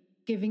mean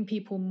giving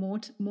people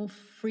more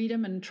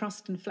freedom and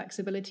trust and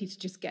flexibility to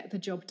just get the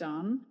job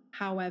done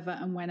however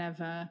and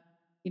whenever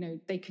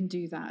they can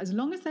do that, as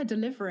long as they're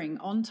delivering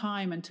on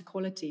time and to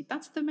quality.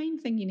 That's the main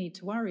thing you need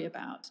to worry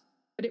about.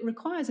 But it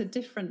requires a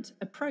different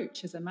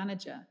approach as a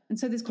manager. And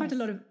so there's quite a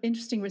lot of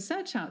interesting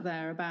research out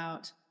there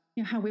about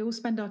how we all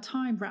spend our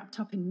time wrapped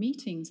up in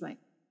meetings. Like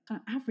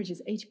average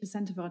is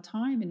 80% of our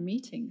time in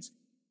meetings.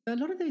 But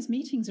a lot of those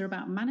meetings are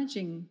about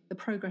managing the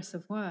progress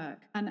of work.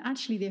 And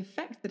actually the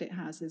effect that it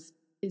has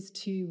is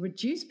to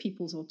reduce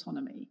people's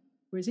autonomy.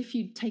 Whereas if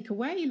you take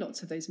away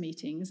lots of those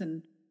meetings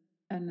and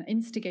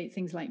instigate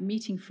things like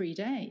meeting-free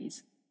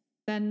days,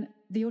 then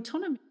the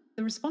autonomy,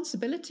 the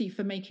responsibility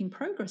for making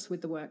progress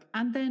with the work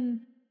and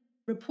then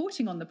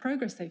reporting on the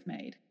progress they've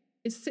made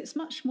it sits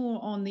much more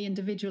on the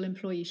individual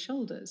employee's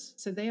shoulders.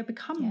 So they have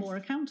become more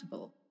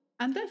accountable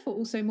and therefore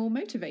also more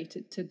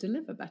motivated to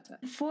deliver better.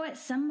 For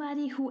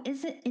somebody who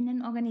is in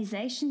an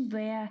organization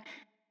where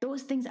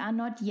those things are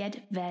not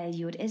yet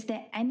valued, is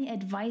there any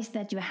advice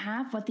that you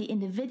have what the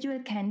individual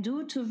can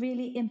do to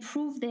really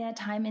improve their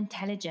time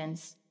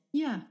intelligence?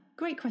 Yeah,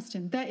 great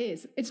question. There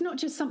is. It's not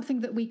just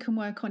something that we can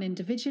work on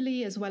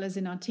individually as well as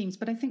in our teams,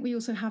 but I think we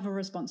also have a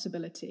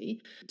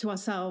responsibility to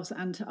ourselves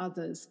and to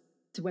others,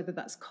 to whether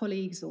that's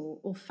colleagues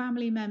or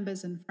family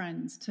members and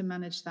friends, to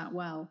manage that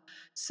well.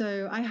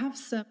 So I have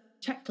some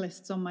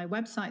checklists on my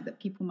website that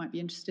people might be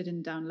interested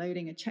in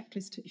downloading, a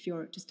checklist if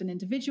you're just an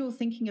individual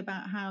thinking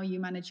about how you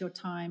manage your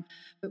time,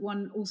 but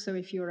one also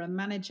if you're a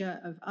manager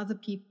of other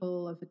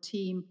people, of a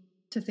team,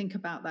 to think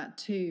about that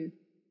too.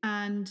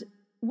 And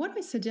what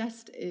I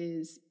suggest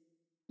is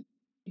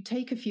you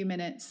take a few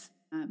minutes,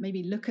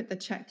 maybe look at the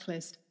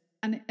checklist,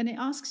 and it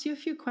asks you a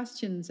few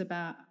questions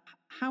about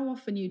how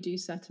often you do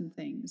certain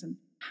things and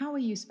how are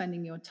you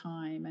spending your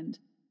time, and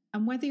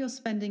whether you're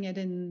spending it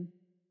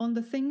on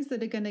the things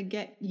that are going to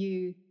get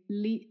you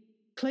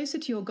closer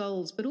to your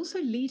goals, but also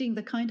leading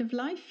the kind of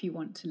life you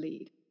want to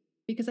lead.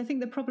 Because I think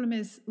the problem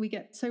is we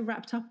get so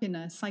wrapped up in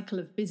a cycle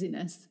of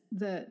busyness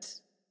that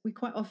we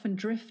quite often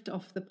drift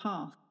off the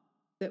path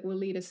that will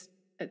lead us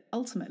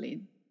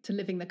ultimately to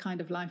living the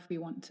kind of life we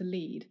want to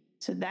lead.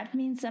 So that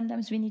means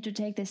sometimes we need to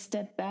take this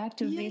step back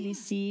to really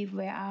see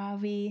where are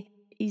we?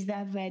 Is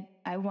that where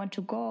I want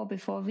to go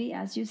before we,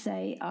 as you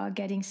say, are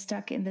getting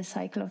stuck in the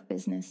cycle of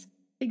business?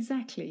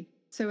 Exactly.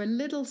 So a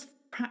little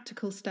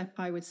practical step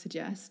I would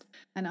suggest,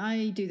 and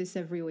I do this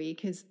every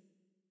week, is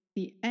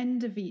the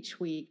end of each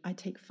week, I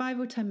take 5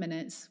 or 10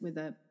 minutes with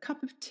a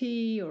cup of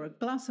tea or a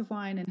glass of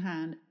wine in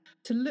hand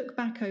to look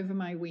back over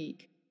my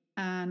week.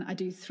 And I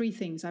do 3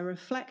 things. I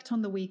reflect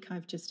on the week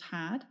I've just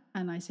had,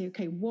 and I say,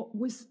 okay, what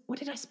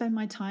did I spend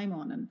my time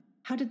on, and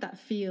how did that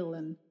feel,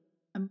 and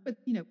what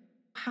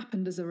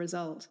happened as a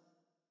result?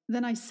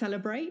 Then I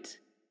celebrate.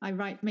 I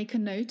make a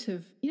note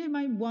of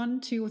my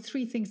 1, 2, or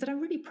 3 things that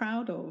I'm really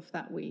proud of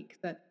that week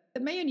that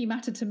may only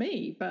matter to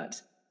me,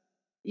 but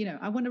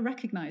I want to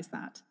recognize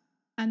that.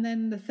 And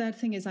then the third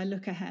thing is I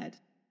look ahead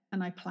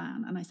and I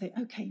plan and I say,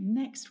 okay,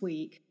 next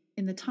week,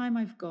 in the time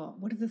I've got,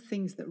 what are the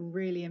things that are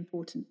really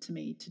important to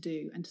me to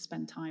do and to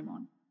spend time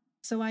on?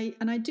 So I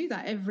do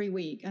that every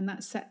week, and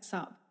that sets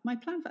up my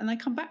plan. And I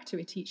come back to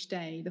it each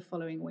day the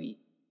following week.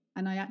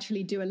 And I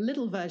actually do a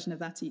little version of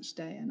that each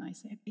day. And I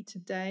say, okay,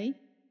 today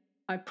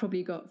I've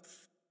probably got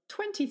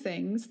 20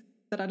 things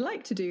that I'd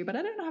like to do, but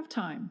I don't have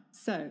time.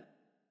 So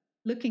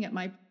looking at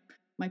my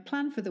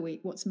plan for the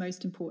week, what's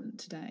most important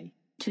today?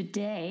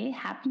 Today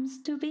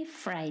happens to be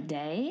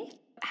Friday.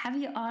 Have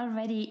you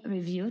already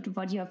reviewed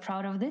what you're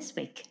proud of this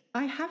week?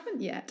 I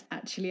haven't yet,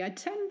 actually. I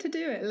tend to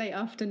do it late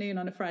afternoon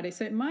on a Friday,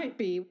 so it might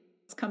be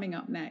what's coming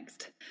up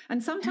next.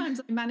 And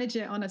sometimes I manage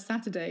it on a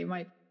Saturday.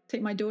 I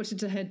take my daughter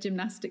to her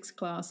gymnastics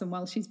class, and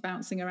while she's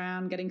bouncing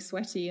around, getting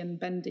sweaty and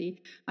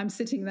bendy, I'm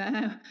sitting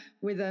there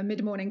with a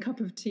mid-morning cup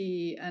of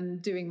tea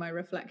and doing my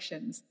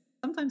reflections.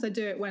 Sometimes I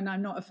do it when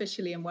I'm not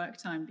officially in work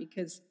time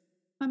because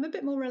I'm a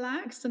bit more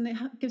relaxed and it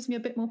gives me a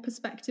bit more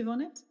perspective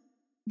on it.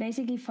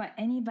 Basically, for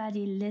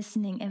anybody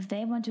listening, if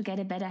they want to get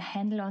a better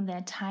handle on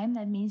their time,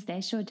 that means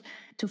they should,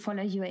 to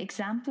follow your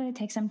example,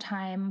 take some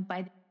time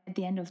at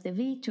the end of the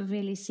week to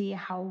really see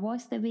how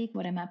was the week,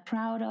 what am I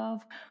proud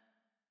of,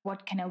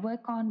 what can I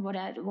work on, what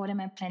am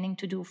I planning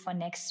to do for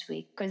next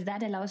week? Because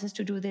that allows us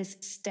to do this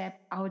step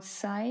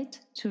outside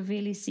to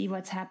really see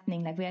what's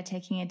happening. Like we are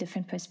taking a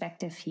different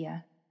perspective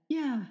here.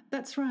 Yeah,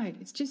 that's right.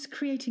 It's just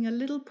creating a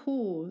little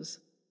pause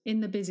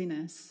in the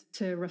busyness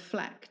to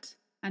reflect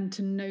and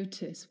to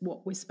notice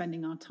what we're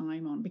spending our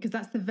time on, because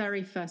that's the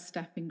very first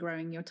step in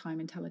growing your time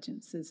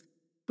intelligence. Is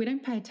if we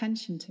don't pay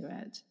attention to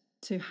it,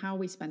 to how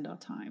we spend our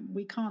time,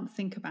 we can't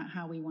think about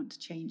how we want to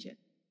change it.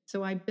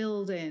 So I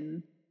build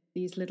in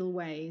these little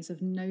ways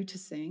of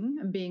noticing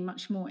and being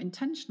much more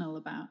intentional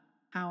about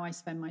how I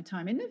spend my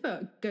time. It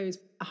never goes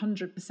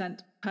 100%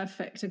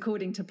 perfect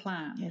according to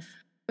plan. Yes.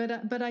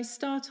 But I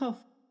start off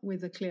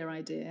with a clear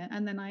idea,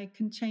 and then I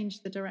can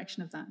change the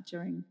direction of that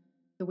during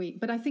the week.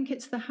 But I think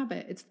it's the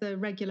habit, it's the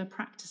regular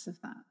practice of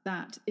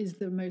that is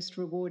the most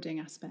rewarding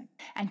aspect.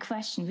 And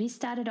question, we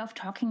started off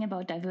talking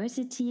about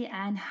diversity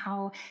and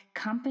how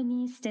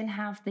companies still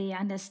have the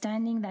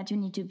understanding that you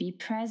need to be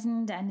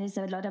present, and there's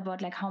a lot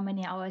about like how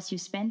many hours you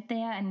spend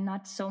there and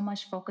not so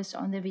much focused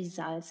on the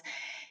results.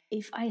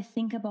 If I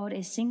think about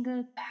a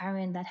single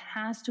parent that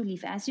has to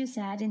leave, as you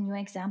said in your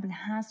example,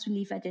 has to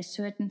leave at a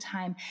certain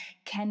time,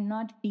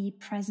 cannot be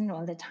present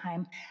all the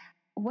time,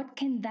 what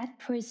can that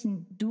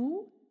person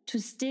do to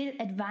still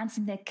advance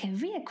in their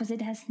career? Because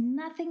it has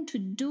nothing to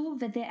do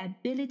with their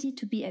ability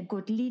to be a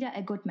good leader,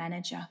 a good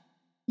manager.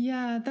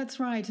 Yeah, that's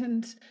right.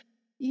 And,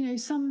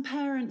 some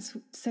parents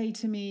say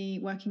to me,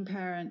 working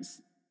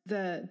parents,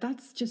 that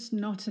that's just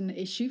not an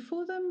issue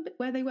for them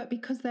where they work,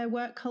 because their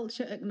work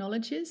culture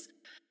acknowledges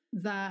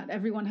that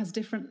everyone has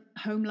different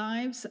home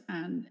lives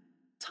and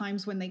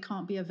times when they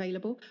can't be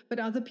available. But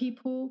other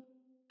people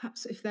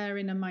perhaps if they're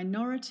in a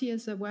minority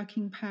as a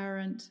working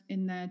parent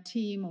in their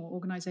team or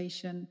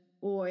organization,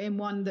 or in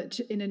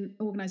an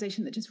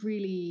organization that just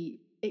really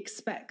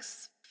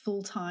expects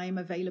full-time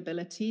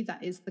availability,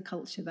 that is the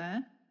culture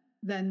there,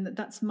 then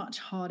that's much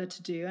harder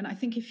to do. And I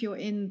think if you're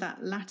in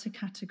that latter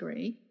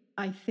category,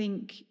 I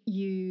think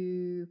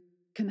you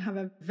can have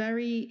a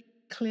very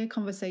clear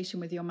conversation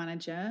with your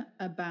manager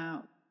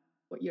about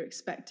what you're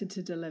expected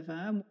to deliver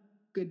and what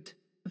good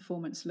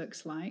performance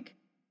looks like,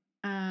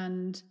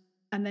 and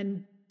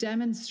then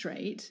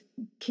demonstrate,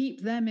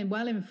 keep them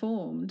well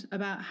informed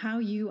about how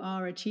you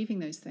are achieving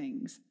those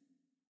things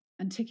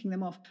and ticking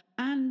them off.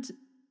 And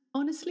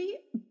honestly,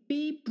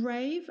 be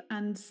brave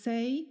and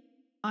say,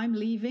 I'm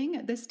leaving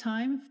at this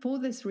time for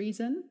this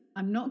reason.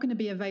 I'm not going to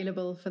be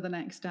available for the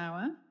next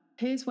hour.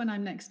 Here's when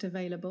I'm next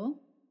available.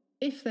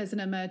 If there's an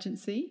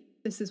emergency,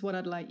 this is what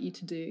I'd like you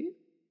to do.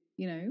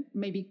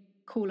 Maybe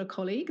call a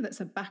colleague that's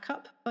a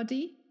backup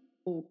buddy,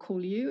 or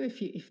call you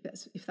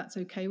if that's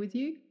okay with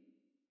you.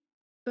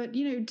 But,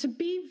 to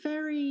be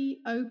very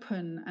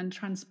open and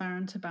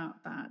transparent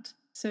about that.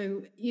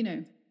 So,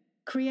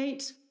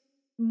 create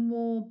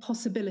more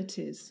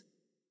possibilities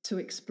to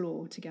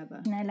explore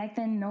together. And I like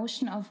the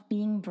notion of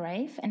being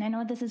brave. And I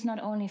know this is not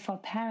only for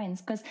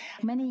parents, because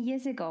many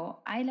years ago,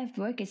 I left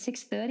work at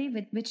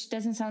 6:30, which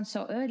doesn't sound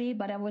so early,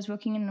 but I was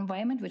working in an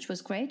environment which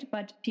was great,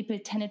 but people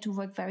tended to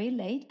work very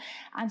late.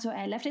 And so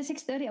I left at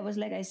 6:30. I was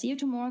like, I see you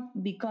tomorrow,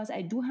 because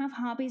I do have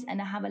hobbies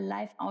and I have a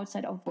life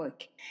outside of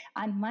work.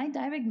 And my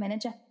direct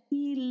manager,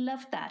 he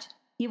loved that.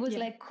 He was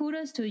like,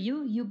 kudos to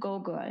you, you go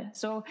girl.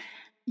 So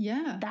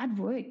yeah, that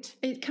worked.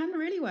 It can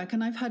really work.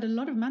 And I've had a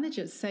lot of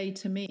managers say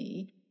to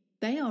me,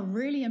 they are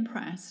really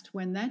impressed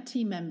when their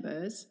team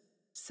members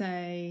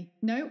say,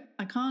 no,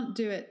 I can't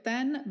do it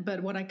then,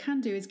 but what I can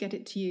do is get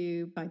it to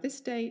you by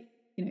this date.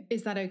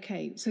 Is that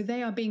okay? So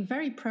they are being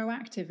very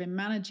proactive in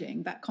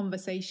managing that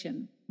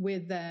conversation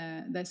with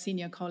their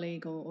senior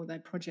colleague or their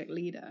project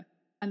leader.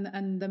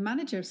 And the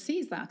manager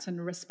sees that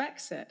and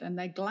respects it, and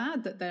they're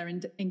glad that they're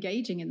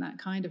engaging in that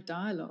kind of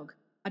dialogue.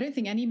 I don't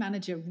think any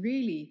manager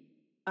really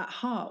at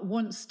heart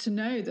wants to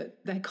know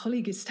that their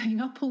colleague is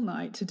staying up all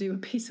night to do a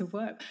piece of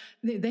work.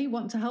 They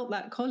want to help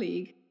that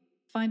colleague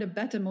find a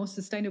better, more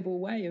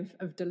sustainable way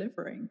of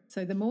delivering.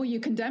 So the more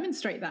you can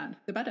demonstrate that,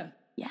 the better.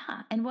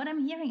 Yeah. And what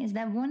I'm hearing is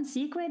that one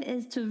secret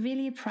is to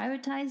really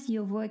prioritize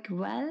your work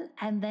well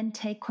and then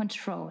take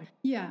control.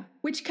 Yeah,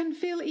 which can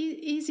feel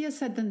easier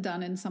said than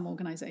done in some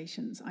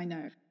organizations, I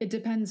know. It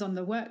depends on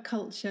the work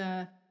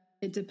culture.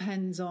 It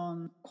depends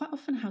on quite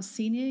often how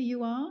senior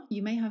you are.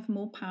 You may have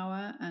more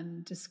power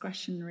and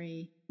discretion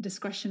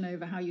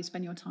over how you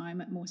spend your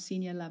time at more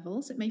senior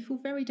levels. It may feel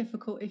very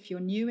difficult if you're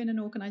new in an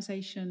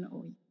organization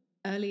or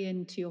early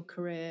into your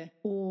career,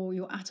 or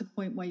you're at a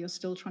point where you're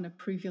still trying to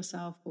prove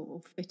yourself or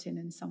fit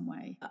in some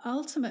way.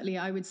 Ultimately,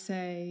 I would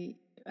say,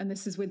 and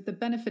this is with the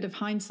benefit of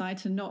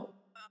hindsight and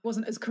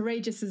wasn't as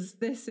courageous as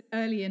this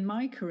early in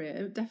my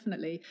career,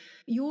 definitely,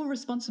 you're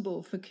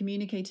responsible for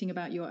communicating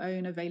about your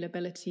own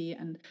availability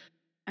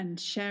and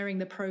sharing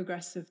the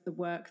progress of the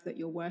work that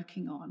you're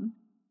working on.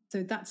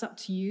 So that's up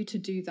to you to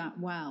do that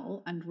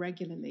well and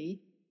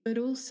regularly, but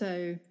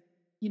also,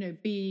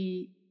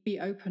 be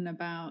open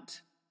about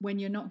when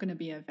you're not going to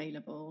be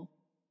available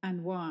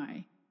and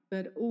why.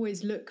 But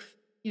always look,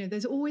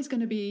 there's always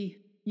going to be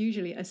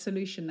usually a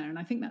solution there. And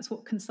I think that's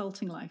what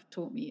consulting life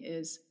taught me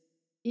is,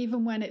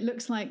 even when it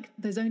looks like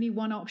there's only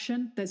one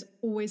option, there's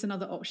always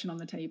another option on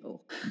the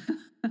table.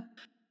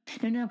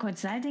 No,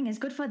 consulting is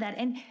good for that.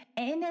 And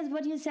as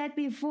what you said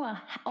before,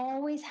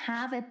 always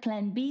have a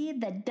plan B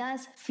that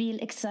does feel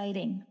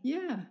exciting.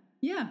 Yeah.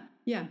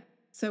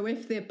 So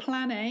if the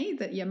plan A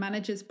that your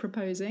manager's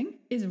proposing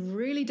is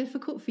really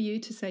difficult for you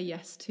to say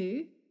yes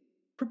to,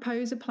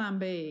 propose a plan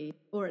B,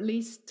 or at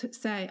least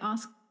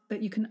ask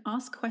that you can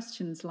ask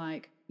questions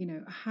like,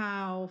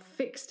 how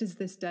fixed is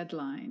this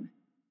deadline?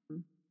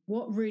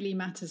 What really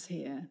matters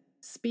here?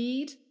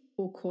 Speed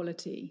or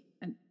quality?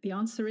 And the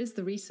answer is,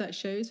 the research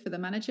shows for the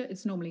manager,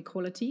 it's normally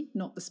quality,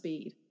 not the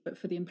speed. But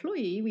for the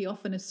employee, we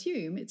often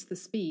assume it's the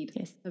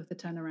speed of the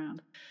turnaround.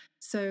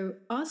 So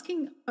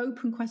asking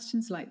open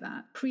questions like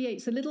that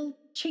creates a little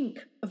chink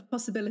of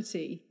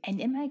possibility.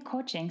 And in my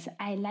coachings,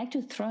 I like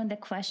to throw in the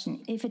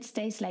question, if it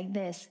stays like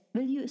this,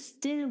 will you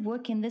still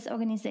work in this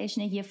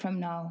organization a year from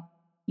now?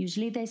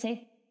 Usually they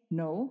say,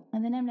 no.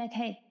 And then I'm like,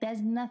 hey,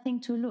 there's nothing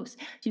to lose.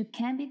 You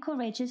can be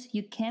courageous.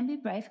 You can be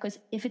brave, because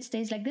if it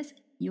stays like this,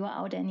 you are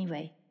out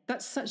anyway.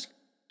 That's such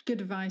good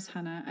advice,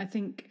 Hannah. I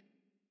think,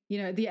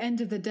 at the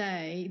end of the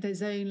day,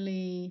 there's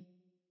only,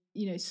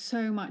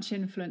 so much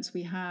influence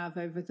we have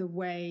over the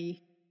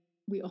way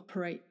we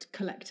operate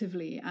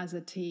collectively as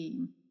a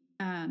team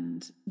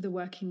and the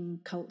working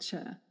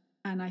culture.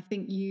 And I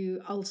think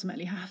you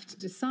ultimately have to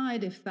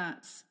decide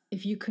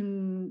if you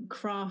can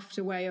craft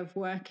a way of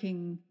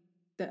working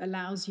that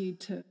allows you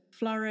to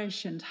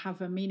flourish and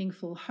have a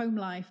meaningful home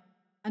life.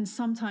 And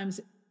sometimes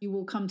you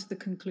will come to the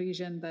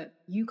conclusion that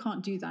you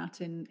can't do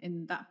that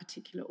in that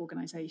particular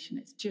organization.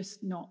 It's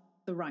just not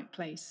the right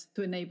place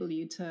to enable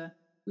you to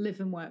live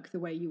and work the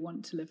way you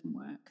want to live and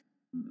work.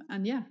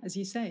 And yeah, as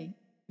you say,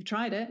 you've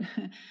tried it,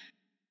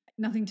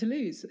 nothing to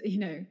lose.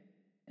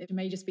 It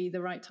may just be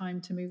the right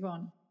time to move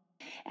on.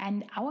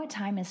 And our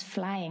time is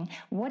flying.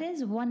 What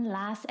is one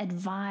last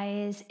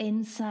advice,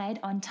 insight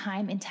on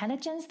time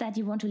intelligence that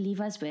you want to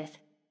leave us with?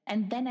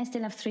 And then I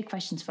still have 3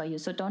 questions for you,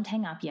 so don't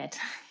hang up yet.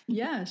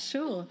 Yeah,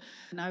 sure.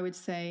 And I would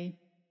say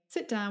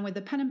sit down with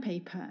a pen and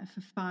paper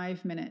for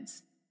 5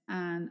 minutes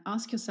and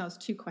ask yourselves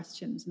 2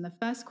 questions. And the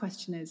first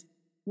question is,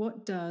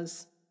 what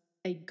does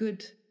a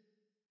good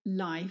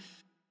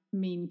life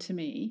mean to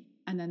me?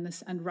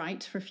 And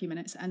write for a few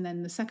minutes. And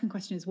then the second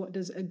question is, what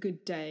does a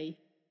good day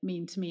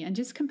mean to me? And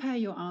just compare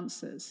your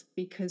answers,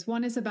 because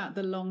one is about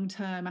the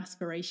long-term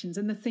aspirations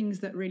and the things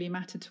that really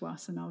matter to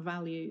us and our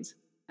values.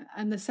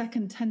 And the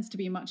second tends to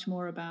be much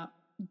more about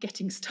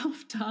getting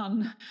stuff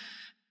done.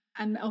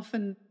 And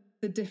often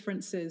the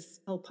differences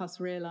help us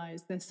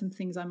realize there's some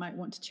things I might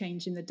want to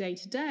change in the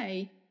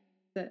day-to-day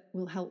that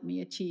will help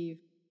me achieve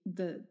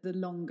the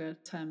longer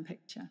term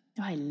picture.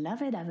 Oh, I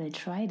love it. I will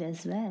try it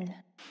as well.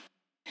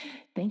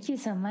 Thank you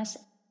so much.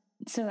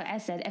 So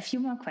as said, a few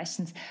more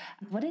questions.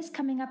 What is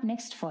coming up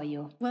next for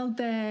you? Well,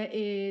 there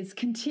is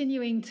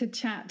continuing to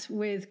chat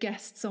with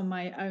guests on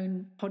my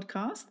own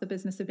podcast, The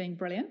Business of Being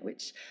Brilliant,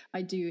 which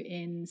I do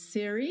in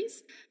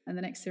series. And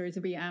the next series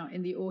will be out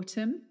in the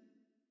autumn.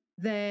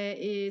 There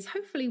is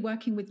hopefully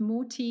working with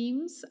more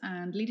teams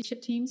and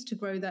leadership teams to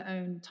grow their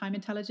own time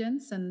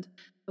intelligence, and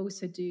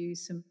also do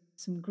some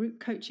group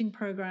coaching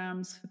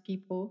programs for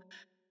people.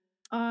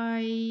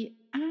 I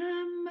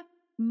am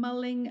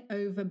mulling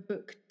over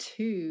book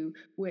 2,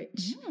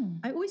 which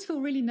I always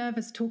feel really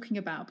nervous talking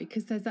about,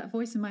 because there's that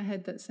voice in my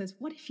head that says,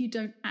 what if you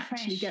don't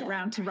actually get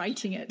round to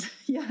writing it?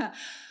 Yeah.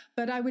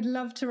 But I would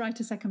love to write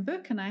a second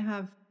book, and I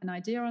have an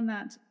idea on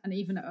that, and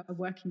even a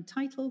working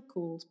title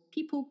called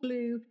People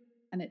Glue.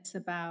 And it's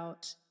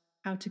about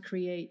how to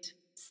create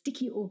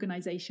sticky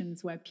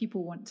organizations where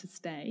people want to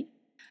stay.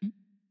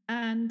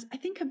 And I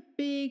think a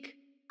big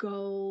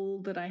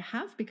goal that I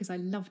have, because I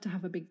love to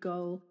have a big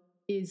goal,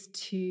 is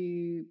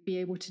to be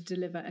able to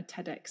deliver a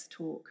TEDx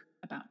talk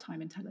about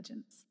time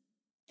intelligence.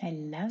 I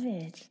love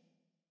it.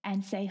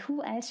 And say,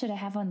 who else should I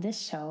have on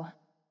this show?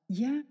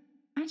 Yeah,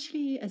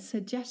 actually, a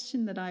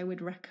suggestion that I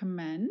would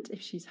recommend,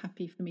 if she's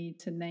happy for me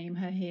to name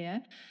her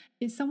here,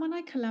 is someone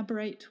I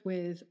collaborate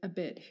with a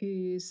bit,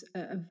 who's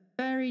a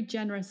very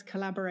generous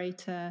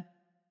collaborator,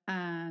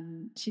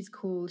 and she's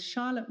called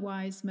Charlotte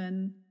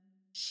Wiseman.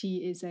 She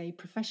is a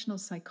professional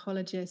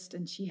psychologist,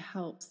 and she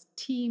helps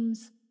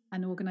teams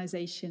and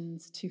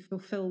organizations to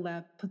fulfill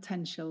their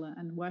potential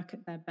and work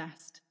at their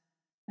best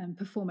and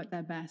perform at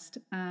their best.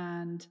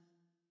 And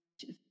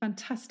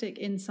fantastic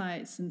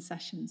insights and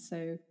sessions.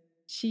 So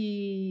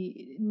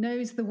she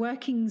knows the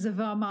workings of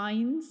our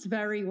minds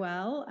very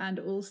well, and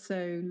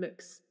also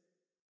looks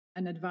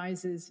and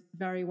advises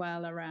very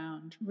well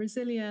around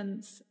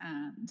resilience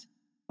and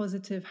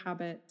positive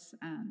habits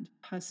and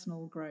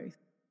personal growth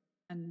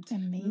and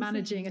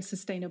managing a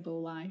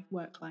sustainable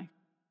work life.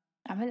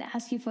 I will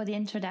ask you for the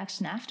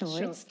introduction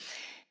afterwards.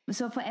 Sure.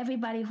 So for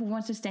everybody who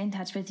wants to stay in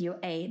touch with you,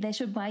 they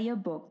should buy your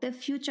book, The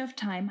Future of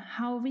Time,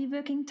 How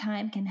Reworking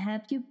Time Can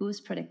Help You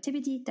Boost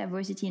Productivity,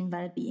 Diversity, and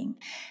Well-Being.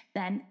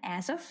 Then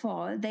as of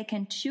fall, they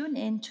can tune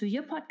in to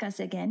your podcast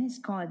again. It's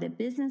called The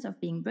Business of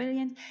Being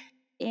Brilliant.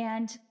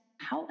 And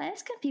how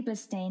else can people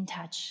stay in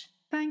touch?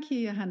 Thank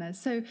you, Johanna.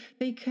 So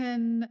they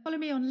can follow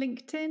me on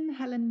LinkedIn,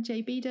 Helen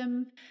J.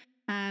 Beedham,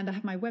 and I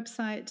have my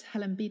website,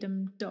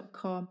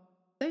 helenbeedham.com.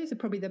 Those are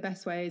probably the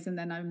best ways. And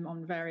then I'm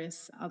on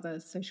various other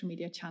social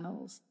media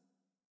channels.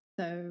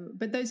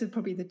 But those are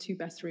probably the 2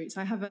 best routes.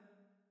 I have a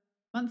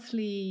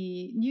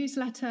monthly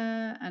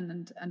newsletter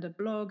and a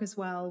blog as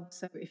well.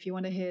 So if you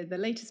want to hear the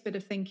latest bit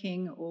of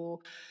thinking, or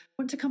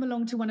want to come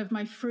along to one of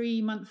my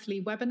free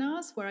monthly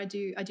webinars, where I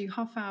do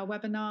half-hour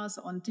webinars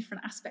on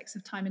different aspects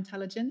of time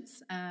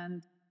intelligence.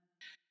 And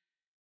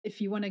if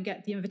you want to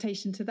get the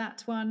invitation to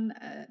that one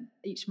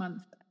each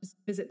month, just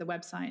visit the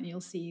website and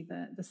you'll see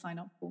the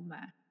sign-up form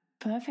there.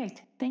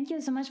 Perfect. Thank you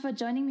so much for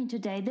joining me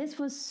today. This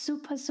was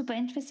super, super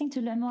interesting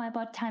to learn more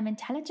about time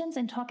intelligence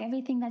and talk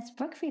everything that's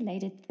work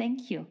related.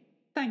 Thank you.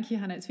 Thank you,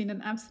 Hannah. It's been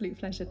an absolute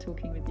pleasure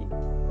talking with you.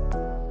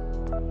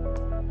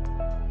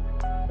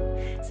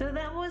 So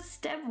that was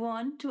step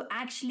 1, to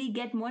actually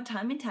get more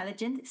time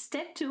intelligent.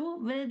 Step 2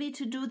 will be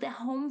to do the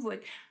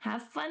homework.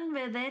 Have fun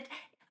with it.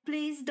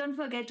 Please don't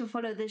forget to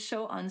follow the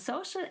show on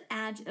social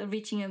at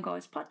Reaching Your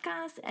Goals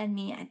Podcast and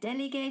me at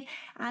Delegate.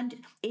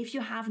 And if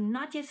you have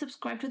not yet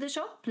subscribed to the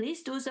show,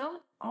 please do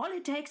so. All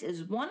it takes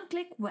is one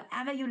click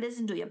wherever you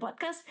listen to your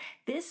podcast.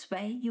 This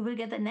way, you will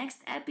get the next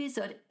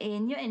episode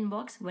in your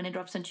inbox when it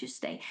drops on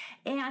Tuesday.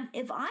 And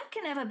if I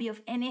can ever be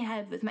of any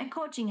help with my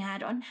coaching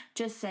hat on,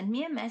 just send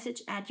me a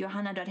message at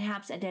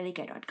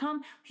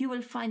johanna.herbst@delegate.com. You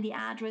will find the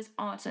address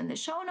also in the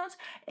show notes.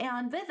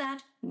 And with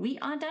that, we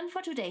are done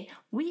for today.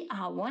 We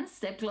are one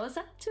step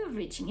closer to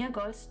reaching your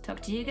goals.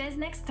 Talk to you guys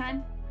next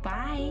time.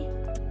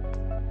 Bye.